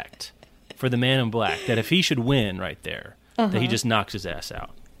respect for the Man in Black that if he should win right there, that he just knocks his ass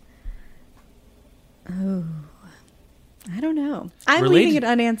out? Oh, I don't know. I'm leaving it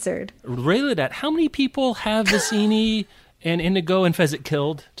unanswered. Related to that, how many people have Vizzini and Inigo and Fezzik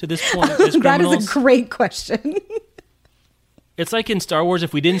killed to this point as criminals? That is a great question. It's like in Star Wars,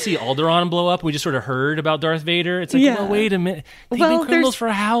 if we didn't see Alderaan blow up, we just sort of heard about Darth Vader. It's like, well, wait a minute. They've been criminals for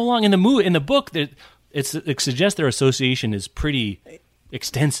how long? In the book, it suggests their association is pretty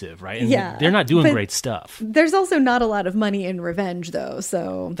extensive, right? And they're not doing great stuff. There's also not a lot of money in revenge, though,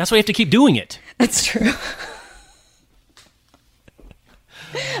 so... That's why you have to keep doing it. That's true.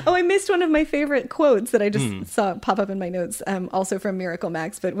 Oh, I missed one of my favorite quotes that I just saw pop up in my notes, also from Miracle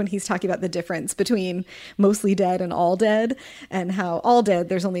Max, but when he's talking about the difference between mostly dead and all dead, and how all dead,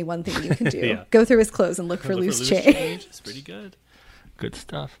 there's only one thing you can do. Go through his clothes and look for loose change. It's pretty good. Good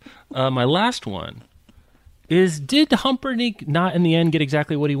stuff. My last one is, did Humperdinck not in the end get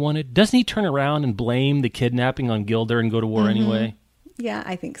exactly what he wanted? Doesn't he turn around and blame the kidnapping on Gilder and go to war anyway? Yeah,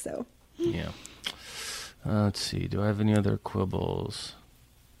 I think so. Yeah. Let's see. Do I have any other quibbles?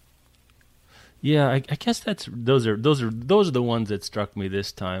 Yeah, I guess those are the ones that struck me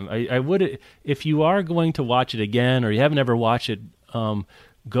this time. I would, if you are going to watch it again, or you haven't ever watched it,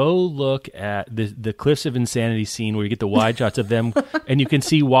 go look at the Cliffs of Insanity scene where you get the wide shots of them, and you can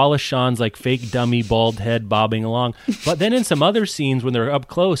see Wallace Shawn's like fake dummy bald head bobbing along. But then in some other scenes when they're up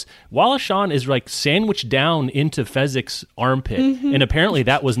close, Wallace Shawn is like sandwiched down into Fezzik's armpit, and apparently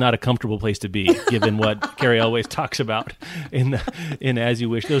that was not a comfortable place to be, given what Cary Elwes talks about in As You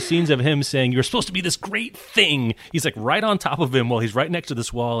Wish. Those scenes of him saying, "You're supposed to be this great thing." He's like right on top of him while he's right next to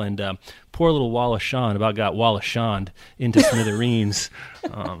this wall, and poor little Wallace Shawn about got Wallace Shawned into smithereens.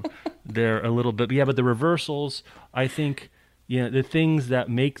 They're a little bit, but the reversals, I think, the things that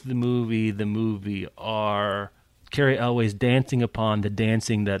make the movie are Cary Elwes dancing upon the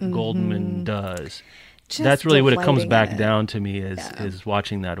dancing that Goldman does. That's really what it comes back down to me is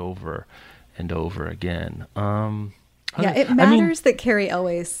watching that over and over again. It matters that Cary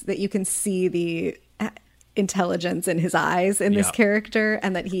Elwes, that you can see the intelligence in his eyes in this character,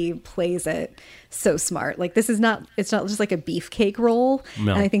 and that he plays it so smart. Like, it's not just like a beefcake role.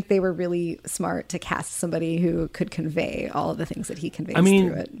 No. And I think they were really smart to cast somebody who could convey all of the things that he conveys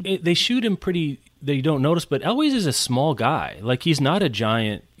through it. They shoot him pretty, that you don't notice, but Elwes is a small guy. Like, he's not a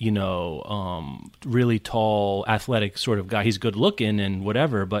giant, really tall, athletic sort of guy. He's good looking and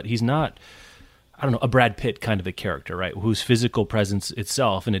whatever, but he's not, I don't know, a Brad Pitt kind of a character, right? Whose physical presence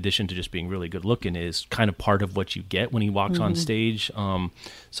itself, in addition to just being really good looking, is kind of part of what you get when he walks on stage.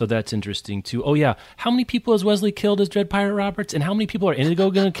 So that's interesting too. Oh yeah, how many people has Wesley killed as Dread Pirate Roberts, and how many people are Indigo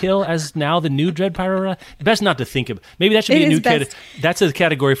going to kill as now the new Dread Pirate? Best not to think of. Maybe that should be a new category. That's a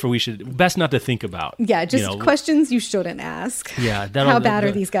category for best not to think about. Yeah, just questions you shouldn't ask. Yeah, how bad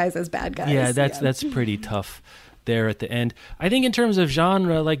are these guys as bad guys? Yeah, that's pretty tough there at the end. I think in terms of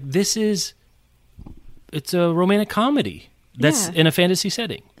genre, like it's a romantic comedy that's in a fantasy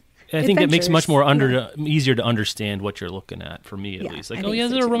setting. I think it makes it much more easier to understand what you're looking at, for me at least. Like,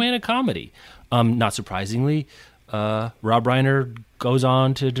 this is a romantic comedy. Not surprisingly, Rob Reiner goes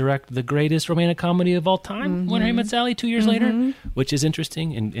on to direct the greatest romantic comedy of all time, When Harry Met Sally, 2 years later, which is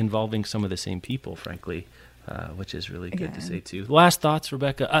interesting and involving some of the same people, frankly, which is really good to say too. Last thoughts,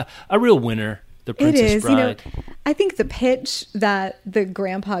 Rebecca? A real winner, The Princess Bride. I think the pitch that the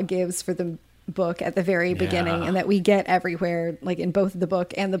grandpa gives for the book at the very beginning and that we get everywhere, like in both the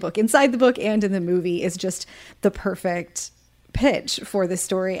book and the book inside the book and in the movie, is just the perfect pitch for the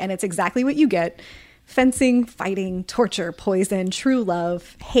story. And it's exactly what you get: fencing, fighting, torture, poison, true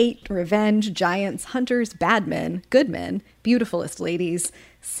love, hate, revenge, giants, hunters, bad men, good men, beautifulest ladies,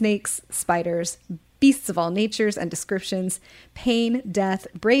 snakes, spiders, beasts of all natures and descriptions, pain, death,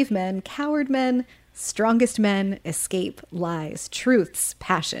 brave men, coward men, strongest men, escape, lies, truths,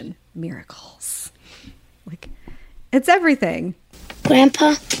 passion, miracles. Like, it's everything.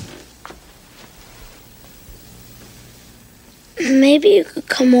 Grandpa, maybe you could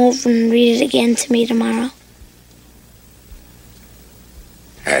come over and read it again to me tomorrow.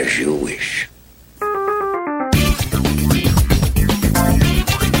 As you wish.